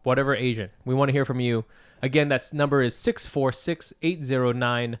whatever Asian. We want to hear from you. Again, that's number is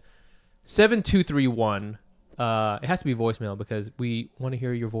 646-809-7231. It has to be voicemail because we want to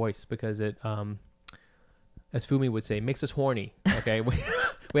hear your voice because it, as Fumi would say, makes us horny. Okay,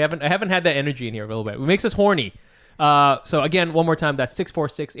 I haven't had that energy in here a little bit. It makes us horny. So again, one more time, that's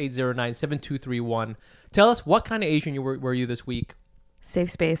 646-809-7231. Tell us what kind of Asian were you this week. Safe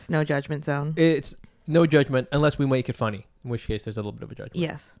space, no judgment zone. It's no judgment unless we make it funny, in which case there's a little bit of a judgment.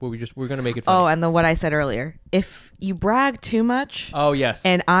 Yes. Where we're going to make it funny. Oh, and what I said earlier. If you brag too much. Oh, yes.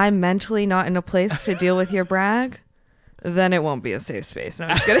 And I'm mentally not in a place to deal with your brag, then it won't be a safe space. No,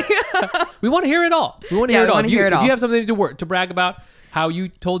 I'm just kidding. We want to hear it all. We want to hear it all. If you have something to brag about, how you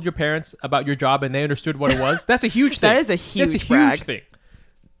told your parents about your job and they understood what it was. That's a huge thing. That is a huge thing.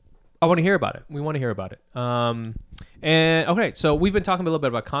 I want to hear about it. We want to hear about it. And okay, so we've been talking a little bit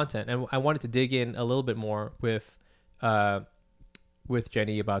about content, and I wanted to dig in a little bit more with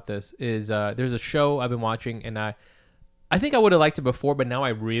Jenny about this. There's a show I've been watching, and I think I would have liked it before, but now I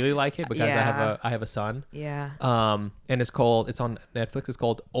really like it because I have a son. Yeah. And it's on Netflix. It's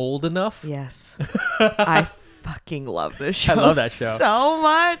called Old Enough. Yes. I fucking love this show. I love that show so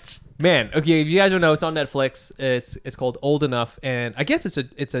much. Man, okay, if you guys don't know, it's on Netflix. It's called Old Enough, and I guess it's a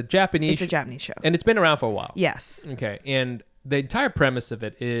Japanese. It's a Japanese show, and it's been around for a while. Yes. Okay, and the entire premise of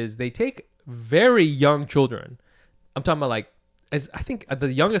it is they take very young children. I'm talking about I think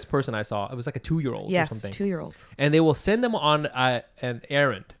the youngest person I saw, it was like a 2-year-old or something. 2-year-olds. And they will send them on an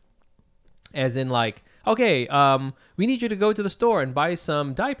errand, as in okay, we need you to go to the store and buy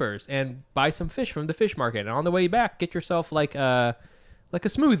some diapers and buy some fish from the fish market. And on the way back, get yourself like a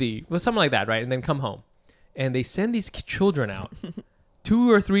smoothie or something like that, right? And then come home. And they send these children out,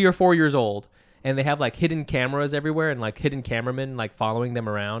 2 or 3 or 4 years old, and they have hidden cameras everywhere and hidden cameramen following them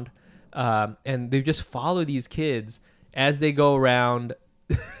around. And they just follow these kids as they go around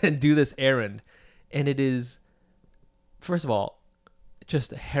and do this errand. And it is, first of all,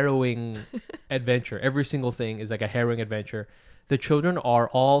 just a harrowing adventure. Every single thing is like a harrowing adventure. The children are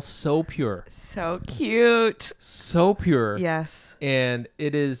all so pure. So cute. So pure. Yes. And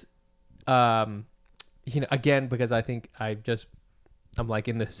it is, again, because I think I'm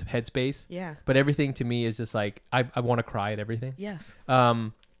in this headspace. Yeah. But everything to me is just I want to cry at everything. Yes.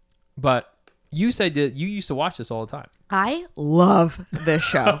 But You said that you used to watch this all the time. I love this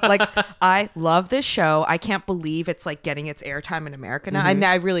show. Like, I love this show. I can't believe it's like getting its airtime in America now.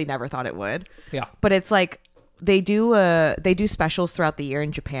 I really never thought it would. Yeah. But it's like they do specials throughout the year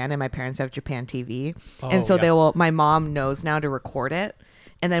in Japan, and my parents have Japan TV, and so they will. My mom knows now to record it,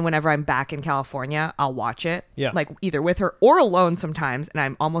 and then whenever I'm back in California, I'll watch it. Yeah. Like either with her or alone sometimes, and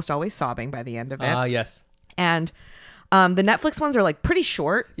I'm almost always sobbing by the end of it. Yes. And the Netflix ones are like pretty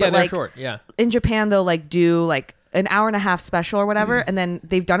short. Yeah, but they're like, short. Yeah. In Japan, they'll like do like an hour and a half special or whatever, and then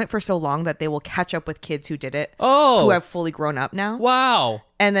they've done it for so long that they will catch up with kids who did it, who have fully grown up now. Wow.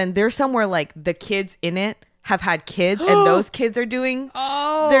 And then there's somewhere like the kids in it have had kids, and those kids are doing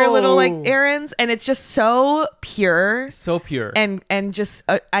their little like errands, and it's just so pure, and just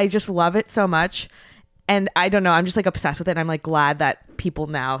I just love it so much. And I don't know, I'm just like obsessed with it, and I'm like glad that people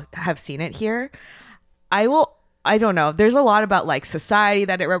now have seen it here. I don't know. There's a lot about like society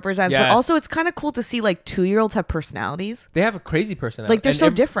that it represents, but also it's kind of cool to see like 2-year-olds have personalities. They have a crazy personality. Like they're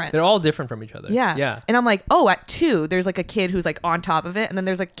so different. They're all different from each other. Yeah. Yeah. And I'm like, oh, at 2, there's like a kid who's like on top of it, and then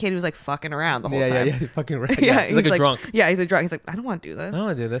there's like a kid who's like fucking around the whole time. Yeah, fucking right. Yeah, he's like a drunk. Yeah, he's a drunk. He's like, I don't want to do this. I don't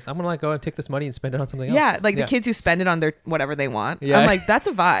want to do this. I'm gonna like go and take this money and spend it on something else. Yeah, like the kids who spend it on their whatever they want. Yeah. I'm like, that's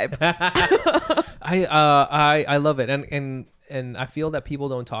a vibe. I love it, and I feel that people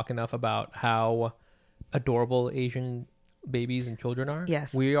don't talk enough about how adorable Asian babies and children are.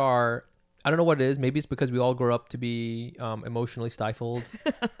 Yes. We are. I don't know what it is. Maybe it's because we all grow up to be emotionally stifled,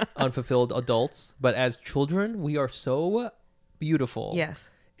 unfulfilled adults. But as children, we are so beautiful. Yes.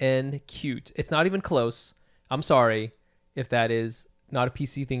 And cute. It's not even close. I'm sorry if that is not a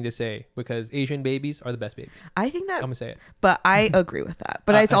PC thing to say, because Asian babies are the best babies. I think that. I'm gonna say it. But I agree with that.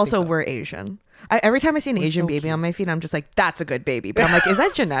 But it's I also think so. We're Asian. Every time I see an Asian so baby cute. on my feed, I'm just like, that's a good baby. But I'm like, is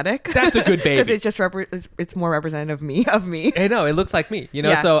that genetic? That's a good baby. Because it just it's more representative of me. I know, it looks like me, you know.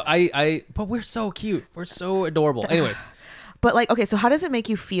 Yeah. So but we're so cute. We're so adorable. Anyways, But like, okay, so how does it make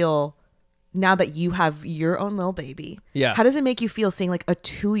you feel now that you have your own little baby? Yeah. How does it make you feel seeing like a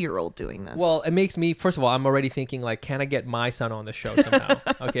 2-year-old doing this? well, it makes me. First of all, I'm already thinking like, can I get my son on the show somehow?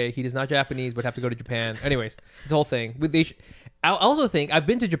 Okay, he is not Japanese, but have to go to Japan. Anyways, this whole thing with I also think I've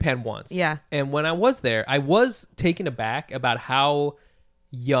been to Japan once. Yeah. And when I was there, I was taken aback about how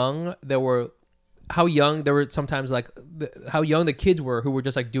young there were sometimes like how young the kids were who were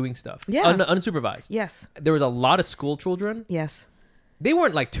just like doing stuff. Yeah. Unsupervised. Yes. There was a lot of school children. Yes. They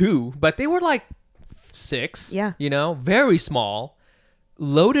weren't like 2, but they were like 6. Yeah. You know, very small,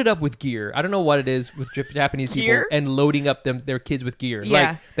 loaded up with gear. I don't know what it is with Japanese Gear? people and loading up their kids with gear.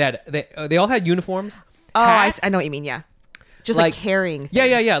 Yeah. Like they all had uniforms. Oh, hats. I know what you mean. Yeah. Just like carrying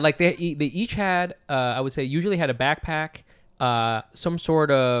things. Yeah. Like they each had, I would say, usually had a backpack, some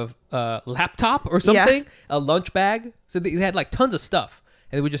sort of laptop or something, a lunch bag. So they had like tons of stuff,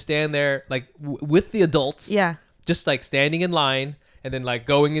 and they would just stand there like with the adults. Yeah. Just like standing in line, and then like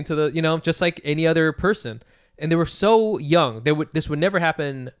going into the, you know, just like any other person. And they were so young. This would never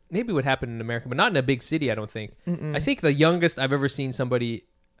happen. Maybe it would happen in America, but not in a big city. I don't think. I think the youngest I've ever seen somebody,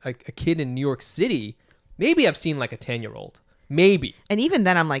 a kid in New York City. Maybe I've seen like a 10-year-old. Maybe. And even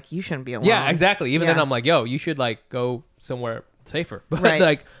then, I'm like, you shouldn't be alone. Yeah, exactly. Even then, Yeah. I'm like, yo, you should like go somewhere safer. But Right.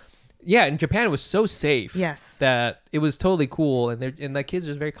 like, yeah, in Japan, it was so safe. Yes. That it was totally cool, and the kids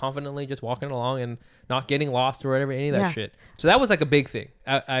are very confidently just walking along and not getting lost or whatever, any of that Yeah. shit. So that was like a big thing.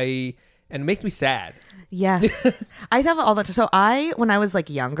 And it makes me sad. Yes. I have all that. So when I was like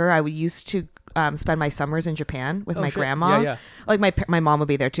younger, I used to spend my summers in Japan with my shit. grandma. Yeah. Like my mom would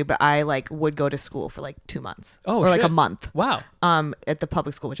be there too, but I like would go to school for like 2 months. Oh, or like a shit. month. Wow. At the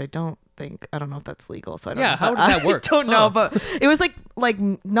public school, which I don't know if that's legal. So I don't Yeah, know. how does that work? I don't know, Huh. but it was like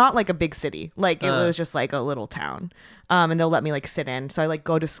not like a big city. Like it Uh. was just like a little town. And they'll let me like sit in. So I like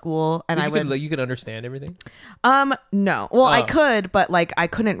go to school and You could understand everything. no. Well, I Oh. could, but like I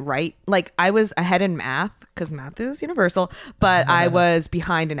couldn't write. Like I was ahead in math because math is universal, but I was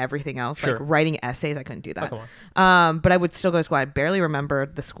behind in everything else. Sure. Like writing essays, I couldn't do that. Oh, come But I would still go to school. I barely remember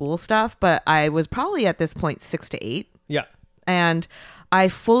the school stuff, but I was probably at this point 6 to 8, Yeah. and I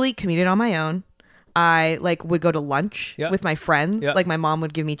fully commuted on my own. I like would go to lunch Yeah. with my friends. Yeah. Like my mom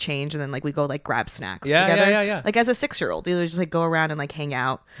would give me change, and then like we'd go like grab snacks Yeah, together. yeah. Like as a 6-year-old, they would just like go around and like hang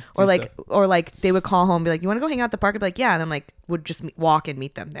out, or do like stuff. or like they would call home, and be like, "You want to go hang out at the park?" I'd be like, "Yeah," and then like would just walk and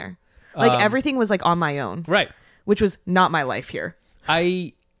meet them there. Like everything was like on my own, Right. which was not my life here.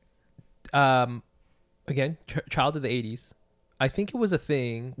 I, again, child of the 80s. I think it was a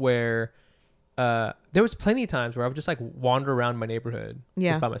thing where there was plenty of times where I would just like wander around my neighborhood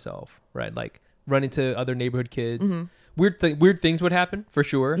Yeah. just by myself, right? Like run into other neighborhood kids. Weird things would happen for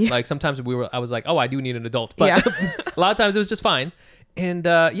sure. Yeah. Like sometimes I was like, oh, I do need an adult, but Yeah. a lot of times it was just fine. And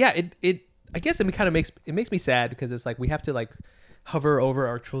I guess it kind of makes me sad because it's like we have to like hover over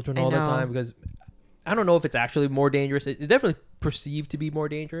our children all the time because I don't know if it's actually more dangerous. It's definitely perceived to be more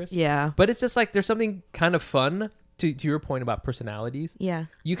dangerous. Yeah. But it's just like there's something kind of fun to your point about personalities. Yeah.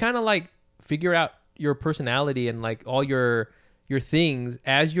 You kind of like figure out your personality and like all your things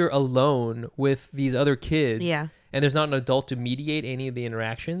as you're alone with these other kids. Yeah. And there's not an adult to mediate any of the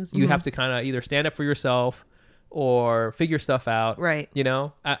interactions. You have to kind of either stand up for yourself or figure stuff out. Right. You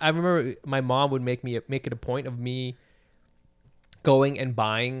know, I remember my mom would make it a point of me going and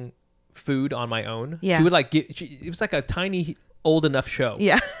buying food on my own. Yeah. She would like it was like a tiny old enough show.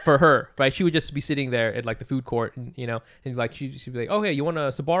 Yeah. For her, right? She would just be sitting there at like the food court, and you know, and like she'd be like, "Okay, you want a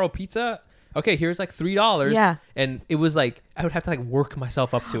Sbarro pizza? Okay, here's like $3." Yeah. And it was like I would have to like work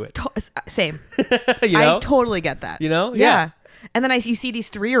myself up to it. Same. You know? I totally get that. You know? Yeah. And then you see these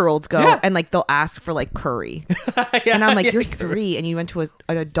 3-year-olds go Yeah. and like they'll ask for like curry. Yeah, And I'm like, yeah, you're curry. 3 and you went to an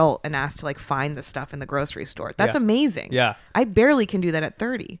adult and asked to like find the stuff in the grocery store. That's Yeah. amazing. Yeah. I barely can do that at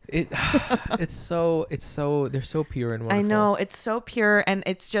 30. It's so they're so pure and wonderful. I know. It's so pure. And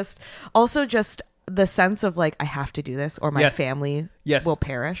it's just also just the sense of like, I have to do this or my Yes. family Yes. will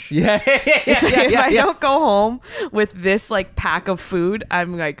perish. Yeah. It's like, if I don't go home with this like pack of food,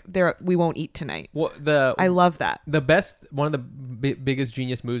 I'm like, we won't eat tonight. Well, I love that. one of the biggest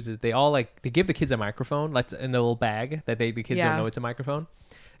genius moves is they give the kids a microphone, like in a little bag that the kids Yeah. don't know it's a microphone,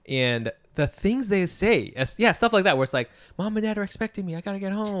 and the things they say, stuff like that, where it's like, "Mom and Dad are expecting me. I gotta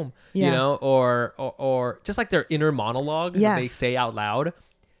get home," Yeah. you know, or just like their inner monologue that they Yes. say out loud.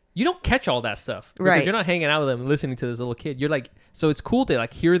 You don't catch all that stuff because Right. you're not hanging out with them and listening to this little kid. You're like, so it's cool to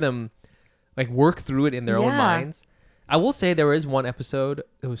like hear them like work through it in their own Yeah. minds. I will say there is one episode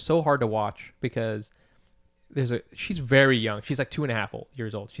that was so hard to watch because she's very young. She's like 2.5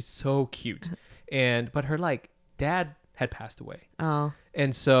 years old. She's so cute. But her like dad had passed away. Oh.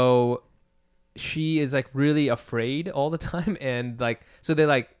 And so she is like really afraid all the time. And like, so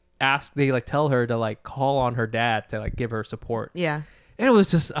they tell her to like call on her dad to like give her support. Yeah. And I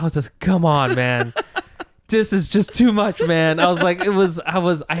was just, come on, man. This is just too much, man. I was like,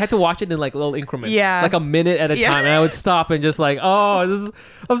 I had to watch it in like little increments. Yeah. Like a minute at a Yeah. time. And I would stop and just like,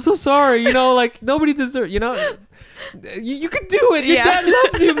 I'm so sorry. You know, like nobody deserves, you know, you could do it. Your Yeah. dad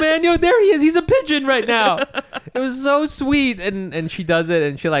loves you, man. You know, there he is. He's a pigeon right now. It was so sweet. And she does it.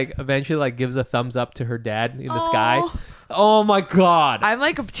 And she like eventually like gives a thumbs up to her dad in the sky. Oh my God. I'm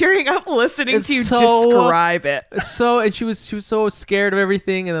like tearing up listening It's to you so- describe it. And she was so scared of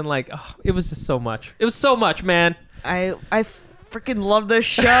everything, and then like it was just so much. It was so much, man. I freaking love this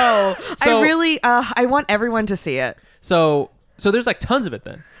show. So- I really I want everyone to see it. So there's like tons of it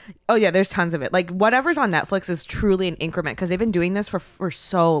then. Oh yeah, there's tons of it. Like whatever's on Netflix is truly an increment because they've been doing this for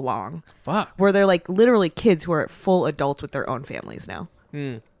so long. Fuck. Where they're like literally kids who are full adults with their own families now.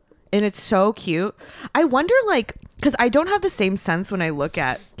 And it's so cute. I wonder like because I don't have the same sense when I look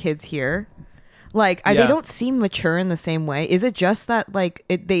at kids here. Like they Yeah. don't seem mature in the same way. Is it just that like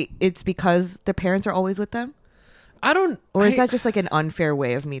it's because the parents are always with them? I don't. Or is that just like an unfair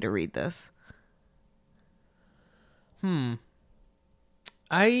way of me to read this?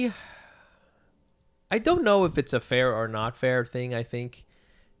 I don't know if it's a fair or not fair thing. I think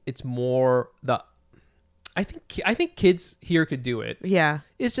it's more I think kids here could do it. Yeah.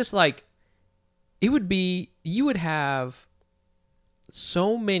 It's just like you would have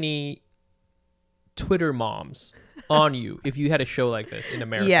so many Twitter moms on you if you had a show like this in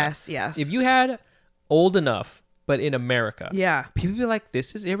America. Yes. If you had Old Enough, but in America. Yeah. People be like,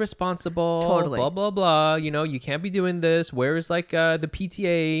 this is irresponsible. Totally. Blah, blah, blah. You know, you can't be doing this. Where is like the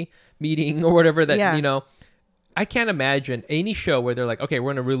PTA meeting or whatever that, Yeah. you know. I can't imagine any show where they're like, okay,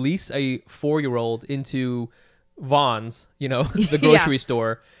 we're going to release a 4-year-old into Vaughn's, you know, the grocery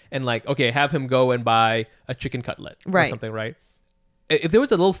store, and like, okay, have him go and buy a chicken cutlet or something, right? If there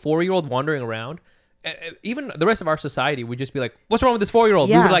was a little 4-year-old wandering around, even the rest of our society would just be like, what's wrong with this 4-year-old?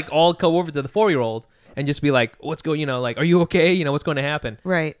 We Yeah. would like all go over to the 4-year-old and just be like, what's going, you know, like, are you okay? You know, what's going to happen?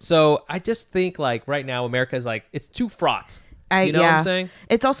 Right. So I just think like right now America is like, it's too fraught. You know what I'm saying?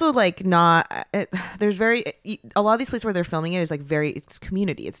 It's also like not. There's a lot of these places where they're filming it is like it's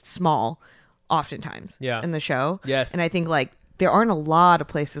community. It's small, oftentimes. Yeah. In the show. Yes. And I think like there aren't a lot of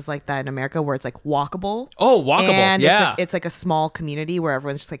places like that in America where it's like walkable. Oh, walkable. And Yeah. it's like a small community where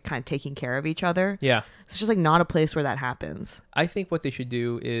everyone's just like kind of taking care of each other. Yeah. It's just like not a place where that happens. I think what they should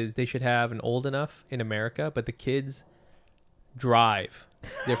do is they should have an Old Enough in America, but the kids drive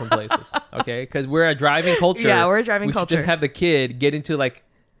different places. Okay, because we're a driving culture. Yeah, we're a driving we culture. Should just have the kid get into like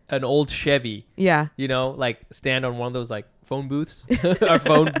an old Chevy. Yeah. You know, like stand on one of those like phone booths or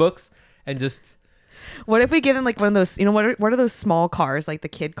phone books and just What if we give him like one of those, what are those small cars, like the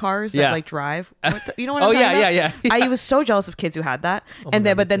kid cars that like drive? You know what I'm talking about? yeah. I was so jealous of kids who had that.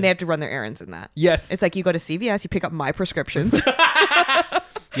 But then they have to run their errands in that. Yes. It's like you go to CVS, you pick up my prescriptions.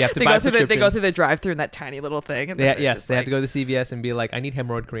 You have to buy prescriptions. They go through the drive-through in that tiny little thing. And they have to go to CVS and be like, I need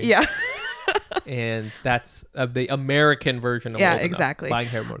hemorrhoid cream. Yeah. And that's the American version of exactly. buying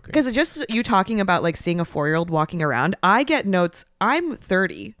hemorrhoid cream. Because just you talking about like seeing a 4-year-old walking around, I get notes. I'm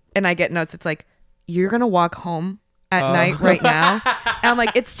 30 and I get notes. It's like, you're going to walk home at night right now. And I'm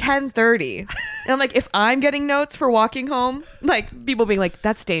like, it's 10:30. And I'm like, if I'm getting notes for walking home, like people being like,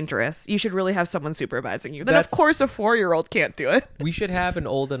 that's dangerous. You should really have someone supervising you. Then of course a 4-year-old can't do it. We should have an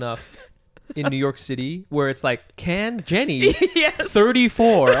old enough in New York City where it's like, can Jenny,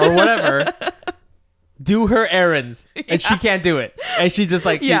 34 or whatever, do her errands and she can't do it, and she's just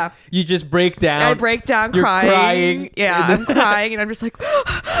like, you just break down. I break down. You're crying. Yeah, I'm crying, and I'm just like,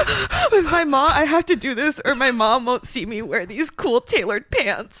 with my mom, I have to do this, or my mom won't see me wear these cool tailored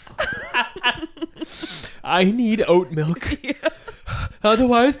pants. I need oat milk.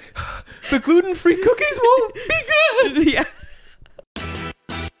 Otherwise, the gluten-free cookies won't be good. Yeah.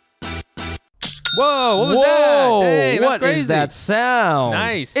 Whoa, what was that? Dang, that's what crazy. is that sound? It's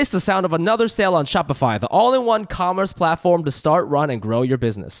nice. It's the sound of another sale on Shopify, the all-in-one commerce platform to start, run, and grow your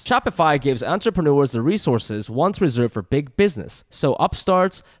business. Shopify gives entrepreneurs the resources once reserved for big business, so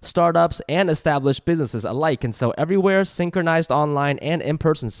upstarts, startups, and established businesses alike can sell everywhere, synchronized online and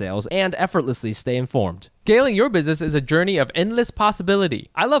in-person sales, and effortlessly stay informed. Scaling your business is a journey of endless possibility.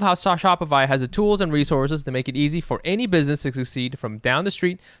 I love how Shopify has the tools and resources to make it easy for any business to succeed from down the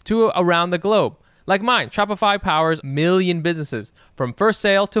street to around the globe. Like mine, Shopify powers million businesses from first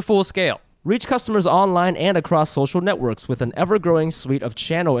sale to full scale. Reach customers online and across social networks with an ever-growing suite of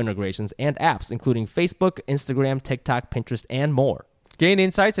channel integrations and apps, including Facebook, Instagram, TikTok, Pinterest, and more. Gain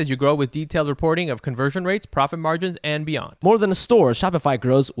insights as you grow with detailed reporting of conversion rates, profit margins, and beyond. More than a store, Shopify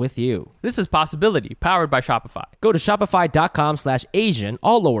grows with you. This is Possibility, powered by Shopify. Go to shopify.com/Asian,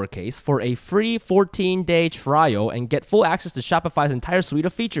 all lowercase, for a free 14-day trial and get full access to Shopify's entire suite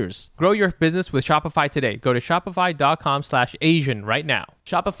of features. Grow your business with Shopify today. Go to shopify.com/Asian right now.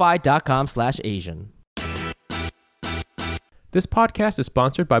 Shopify.com/Asian. This podcast is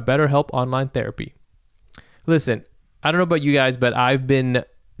sponsored by BetterHelp Online Therapy. Listen, I don't know about you guys, but I've been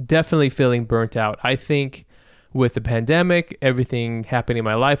definitely feeling burnt out. I think with the pandemic, everything happening in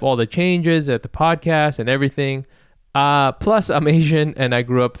my life, all the changes at the podcast and everything. Plus, I'm Asian, and I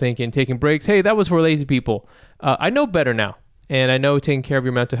grew up thinking taking breaks, hey, that was for lazy people. I know better now, and I know taking care of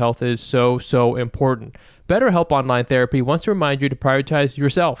your mental health is so, so important. BetterHelp Online Therapy wants to remind you to prioritize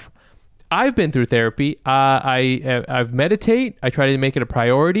yourself. I've been through therapy. I've meditate. I try to make it a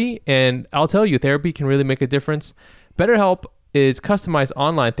priority, and I'll tell you, therapy can really make a difference. BetterHelp is customized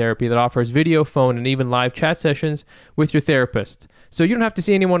online therapy that offers video, phone, and even live chat sessions with your therapist. So you don't have to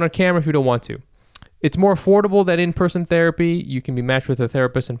see anyone on camera if you don't want to. It's more affordable than in-person therapy. You can be matched with a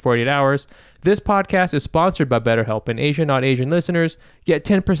therapist in 48 hours. This podcast is sponsored by BetterHelp, and Asian Not Asian listeners get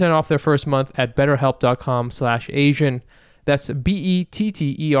 10% off their first month at betterhelp.com/Asian. That's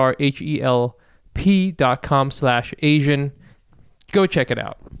BETTERHELP.com/Asian. Go check it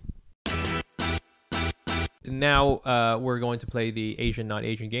out. Now we're going to play the Asian Not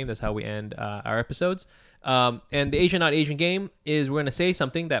Asian game. That's how we end our episodes. And the Asian Not Asian game is we're going to say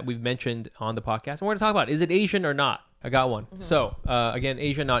something that we've mentioned on the podcast. And we're going to talk about, is it Asian or not? I got one. Mm-hmm. So again,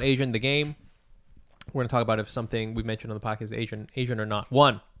 Asian Not Asian, the game. We're going to talk about if something we mentioned on the podcast is Asian or not.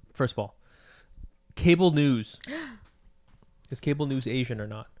 One, first of all, cable news. Is cable news Asian or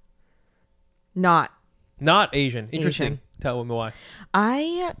not? Not Asian. Interesting. Asian. Tell me why.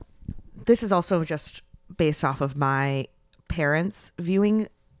 This is also just based off of my parents viewing.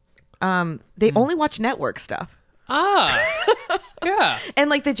 They only watch network stuff. Yeah. And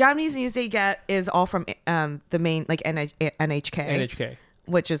like the Japanese news they get is all from the main like NHK,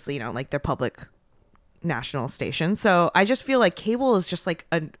 which is like their public national station. So I just feel like cable is just like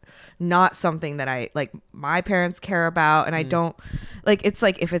not something that I like my parents care about, and I don't like. It's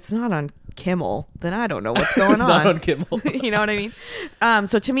like if it's not on Kimmel, then I don't know what's going it's on. Not on Kimmel. You know what I mean?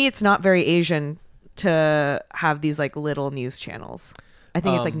 So to me, it's not very Asian to have these like little news channels. I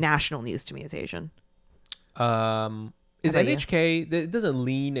think it's like national news to me is Asian. Is NHK? It doesn't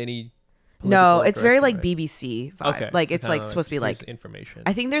lean any. No, it's very like right? BBC vibe. Okay, like so it's like supposed to be like information.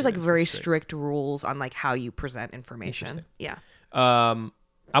 I think there's like very strict rules on like how you present information. Yeah. I'm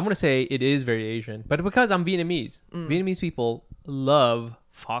gonna say it is very Asian, but because I'm Vietnamese, Vietnamese people love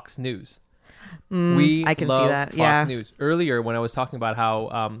Fox News. I can love see that. Fox News. Earlier, when I was talking about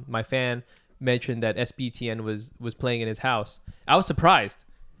how my fan mentioned that SBTN was playing in his house, I was surprised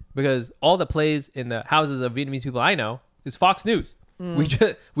because all that plays in the houses of Vietnamese people I know is Fox News.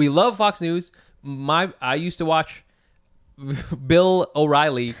 We love Fox News. I used to watch Bill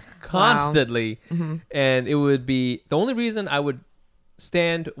O'Reilly constantly, and it would be the only reason I would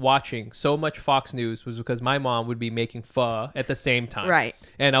stand watching so much Fox News was because my mom would be making pho at the same time. Right.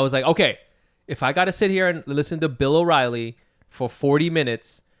 And I was like, okay, if I got to sit here and listen to Bill O'Reilly for 40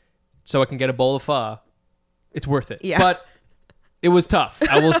 minutes so I can get a bowl of pho, it's worth it. Yeah. But it was tough,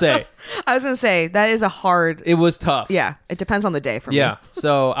 I will say. I was going to say, that is a hard... It was tough. Yeah. It depends on the day for me. Yeah.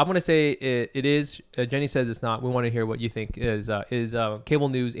 So I'm going to say it is. Jenny says it's not. We want to hear what you think is cable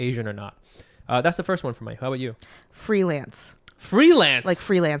news Asian or not. That's the first one for me. How about you? Freelance. Freelance. Like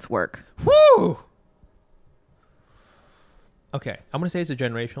freelance work. Woo! Okay. I'm going to say it's a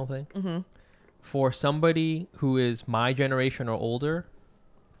generational thing. Mm-hmm. For somebody who is my generation or older,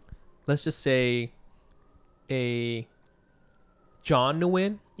 let's just say a John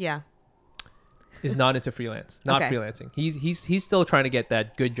Nguyen Yeah. is not into freelance, not Okay. freelancing. He's still trying to get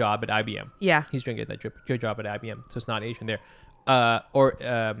that good job at IBM. Yeah. He's trying to get that good job at IBM, so it's not Asian there.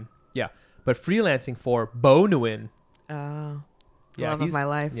 Yeah. But freelancing for Beau Nguyen, Oh. yeah, Love of my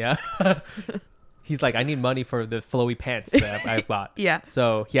life. Yeah. He's like, I need money for the flowy pants that I bought. Yeah.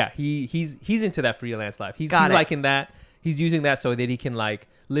 So yeah, he's into that freelance life. He's Got it. liking that. He's using that so that he can like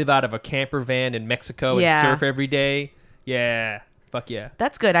live out of a camper van in Mexico Yeah. and surf every day. Yeah. Fuck yeah.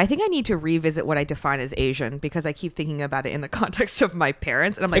 That's good. I think I need to revisit what I define as Asian because I keep thinking about it in the context of my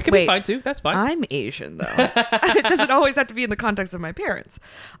parents. And I'm It like, can wait, be fine too. That's fine. I'm Asian though. It doesn't always have to be in the context of my parents.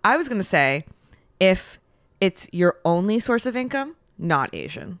 I was going to say, if it's your only source of income, not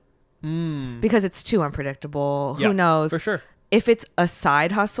Asian. Because it's too unpredictable. Yeah, Who knows? for sure. If it's a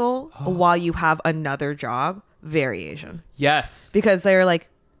side hustle while you have another job, very Asian. Yes. Because they're like,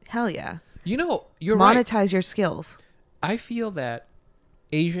 hell yeah. You know, you're right. Monetize your skills. I feel that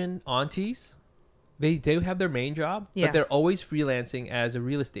Asian aunties, they do have their main job, Yeah. but they're always freelancing as a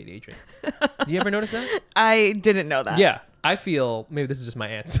real estate agent. You ever notice that? I didn't know that. Yeah. I feel, maybe this is just my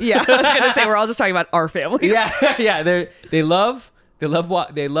aunts. Yeah. I was going to say, we're all just talking about our families. Yeah. Yeah. They love having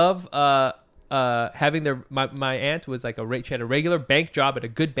their, my aunt was like she had a regular bank job at a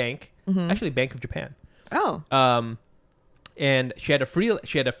good bank, actually Bank of Japan. Oh. And she had a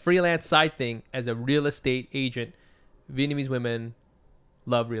freelance side thing as a real estate agent. Vietnamese women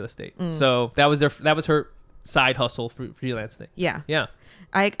love real estate, so that was her side hustle freelance thing. Yeah. Yeah.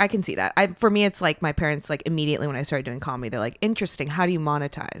 I can see that. For me, it's like my parents, like immediately when I started doing comedy, they're like, interesting. How do you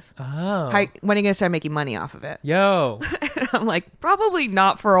monetize? Oh. When are you going to start making money off of it? Yo. And I'm like, probably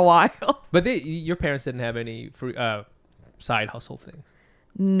not for a while. But your parents didn't have any side hustle things.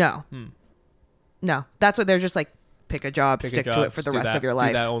 No. No. That's what they're just like, pick a job, Pick a stick to job, it for the do rest that, of your do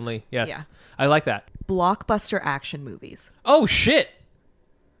life. that only. Yes. Yeah. I like that. Blockbuster action movies. Oh shit.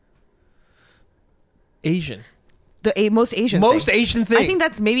 Asian. The most Asian thing. Asian thing. I think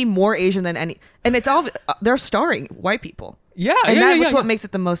that's maybe more Asian than any. And it's all, they're starring white people. Yeah. And yeah, that's yeah, what makes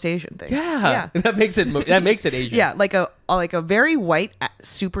it the most Asian thing. Yeah. Yeah. That makes it Asian. Yeah. Like a very white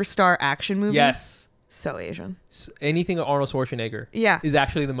superstar action movie. Yes. So Asian. Anything with Arnold Schwarzenegger. Yeah. Is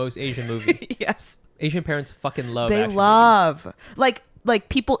actually the most Asian movie. Yes. Asian parents fucking love. They action love movies. like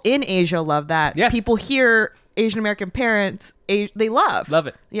people in Asia love that. Yes. People here, Asian American parents, they love. Love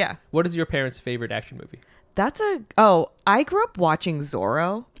it. Yeah. What is your parents' favorite action movie? I grew up watching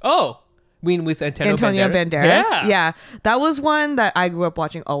Zorro. Oh, I mean with Antonio Banderas. Yeah. Yeah. That was one that I grew up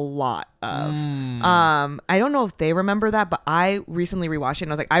watching a lot of. I don't know if they remember that, but I recently rewatched it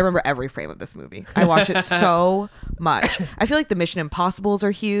and I was like, I remember every frame of this movie. I watched it so much. I feel like the Mission Impossibles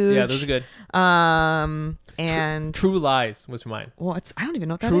are huge. Yeah, those are good. And True Lies was mine. I don't even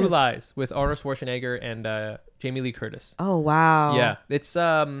know what that True is. Lies with Arnold Schwarzenegger and Jamie Lee Curtis. Oh, wow. Yeah, it's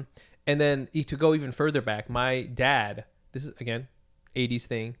and then to go even further back, my dad. This is again, 80s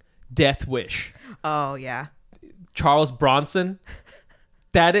thing. Death Wish. Oh, yeah. Charles Bronson.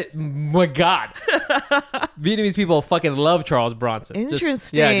 My God. Vietnamese people fucking love Charles Bronson.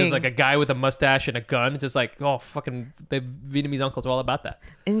 Interesting. Just like a guy with a mustache and a gun. Just like, oh, fucking, the Vietnamese uncles are all about that.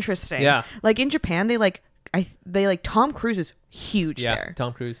 Interesting. Yeah. Like in Japan, they like Tom Cruise is huge Yeah, there.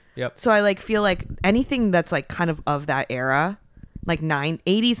 Tom Cruise. Yep. So I feel like anything that's like kind of that era, like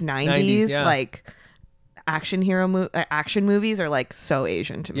 80s, 90s, yeah. like action movies are like so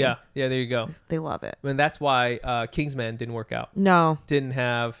Asian to me. Yeah, there you go. They love it. And that's why Kingsman didn't work out. No. Didn't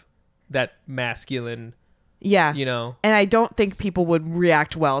have that masculine, Yeah. And I don't think people would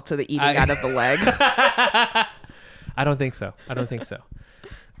react well to the eating out of the leg. I don't think so.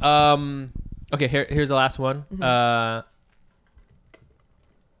 Okay, here's the last one.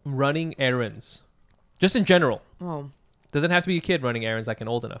 Running errands. Just in general. Oh. Doesn't have to be a kid running errands like an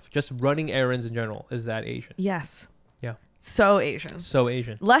old enough. Just running errands in general. Is that Asian? Yes. Yeah. So Asian. So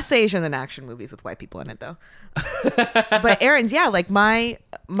Asian. Less Asian than action movies with white people in it, though. But errands, yeah, like my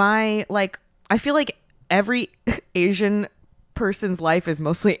like, I feel like every Asian person's life is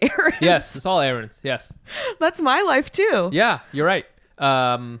mostly errands. Yes, it's all errands. Yes. That's my life too. Yeah, you're right.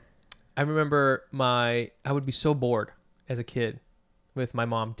 I remember I would be so bored as a kid with my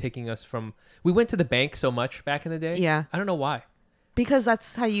mom taking us we went to the bank so much back in the day. Yeah. I don't know why. Because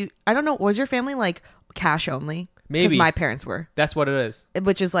that's how I don't know, was your family like cash only? Maybe. Because my parents were. That's what it is.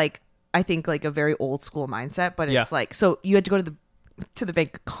 Which is like, I think like a very old school mindset, but it's Yeah. like, so you had to go to the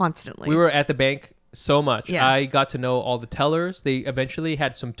bank constantly. We were at the bank so much. Yeah. I got to know all the tellers. They eventually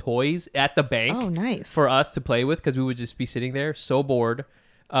had some toys at the bank. Oh, nice. For us to play with because we would just be sitting there so bored.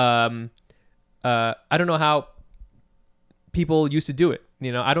 I don't know how people used to do it.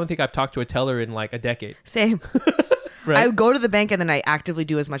 You know, I don't think I've talked to a teller in like a decade. Same. Right? I would go to the bank and then I actively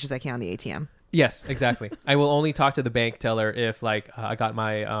do as much as I can on the ATM. Yes, exactly. I will only talk to the bank teller if like I got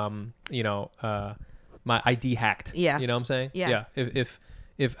my my ID hacked. Yeah. You know what I'm saying? Yeah. Yeah.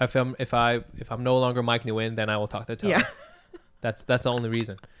 If I'm no longer Mike Nguyen, then I will talk to the teller. Yeah. That's the only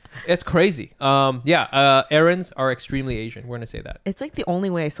reason. It's crazy. Errands are extremely Asian. We're gonna say that. It's like the only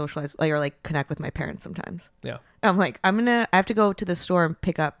way I socialize or like connect with my parents sometimes. Yeah. I'm like, I have to go to the store and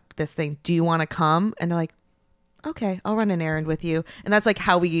pick up this thing. Do you want to come? And they're like, okay, I'll run an errand with you. And that's like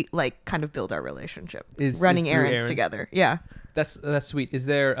how we like kind of build our relationship. Is running through errands errands. together. Yeah. That's sweet. Is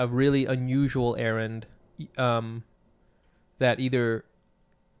there a really unusual errand that either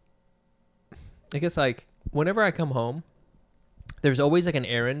I guess like whenever I come home, there's always like an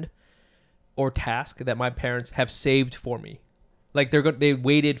errand or task that my parents have saved for me. Like they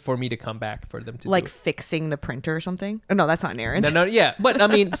waited for me to come back for them to Like do it. fixing the printer or something. Oh, no, that's not an errand. No, yeah, but I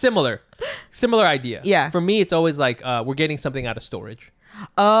mean similar idea. Yeah. For me, it's always like we're getting something out of storage.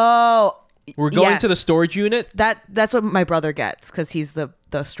 Oh, We're going to the yes. storage unit. That's what my brother gets because he's the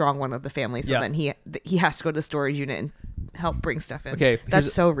strong one of the family. So Yeah. then he has to go to the storage unit and help bring stuff in. Okay,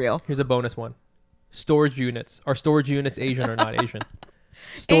 that's so real. Here's a bonus one. Storage units. Are storage units Asian or not Asian?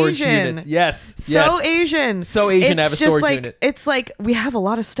 Storage Asian. units. Yes. So yes. Asian. So Asian to have a just storage like, unit. It's like we have a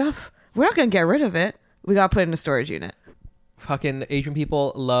lot of stuff. We're not gonna get rid of it. We gotta put it in a storage unit. Fucking Asian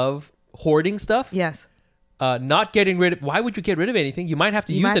people love hoarding stuff. Yes. Not getting rid of. Why would you get rid of anything? You might have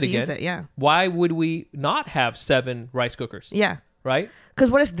to You use might it have to again. use it, yeah. Why would we not have 7 rice cookers? Yeah. Right.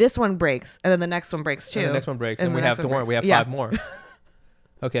 Because what if this one breaks and then the next one breaks too? And the next one breaks, and and the we next have one to we have breaks. 5 more.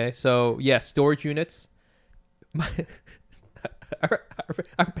 Okay, so yes, storage units. Our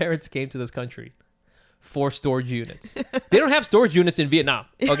parents came to this country for storage units. They don't have storage units in Vietnam.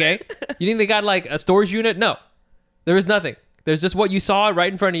 Okay, you think they got like a storage unit? No, there is nothing. There's just what you saw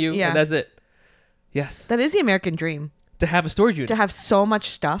right in front of you, Yeah. and that's it. Yes, That is the American dream. to have a storage unit. To have so much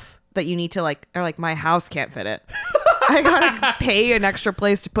stuff that you need to like, or like my house can't fit it. I gotta pay an extra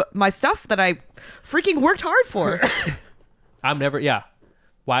place to put my stuff that I freaking worked hard for. I'm never. Yeah,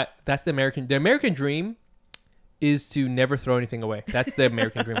 why? That's the American dream is to never throw anything away. That's the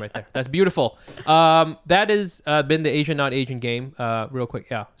American dream right there. That's beautiful. That has been the Asian Not Asian game. Real quick,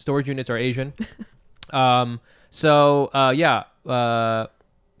 yeah. Storage units are Asian. That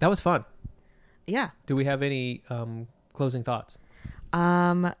was fun. Yeah. Do we have any closing thoughts?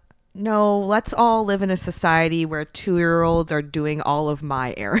 No, let's all live in a society where 2-year-olds are doing all of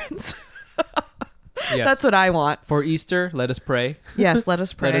my errands. Yes. That's what I want. For Easter, let us pray. Yes, let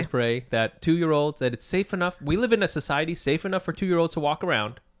us pray. Let us pray that 2-year-olds, that it's safe enough. We live in a society safe enough for 2-year-olds to walk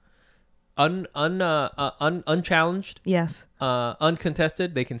around, unchallenged, Yes.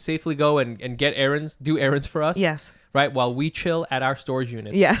 uncontested. They can safely go and get errands, do errands for us. Yes. Right, while we chill at our storage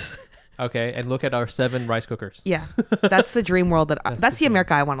units. Yes. Okay, and look at our 7 rice cookers. Yeah. That's the dream world that's the dream.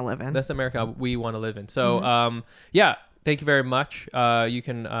 America I want to live in. That's the America we want to live in. So, thank you very much. You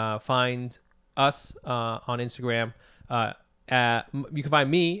can find us on Instagram. You can find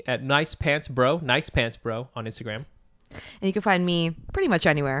me at Nice Pants Bro on Instagram. And you can find me pretty much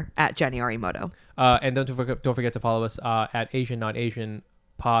anywhere at Jenny Arimoto. And don't forget to follow us at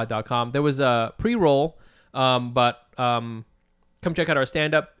AsianNotAsianPod.com. There was a pre-roll, but come check out our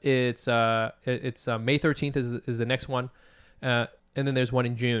stand-up. It's May 13th is the next one. And then there's one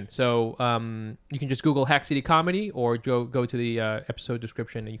in June. So you can just Google Hack City Comedy or go to the episode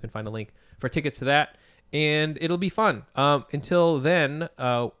description and you can find a link for tickets to that. And it'll be fun. Until then,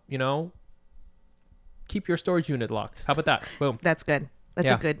 keep your storage unit locked. How about that? Boom. That's good. That's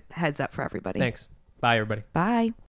Yeah. a good heads up for everybody. Thanks. Bye, everybody. Bye.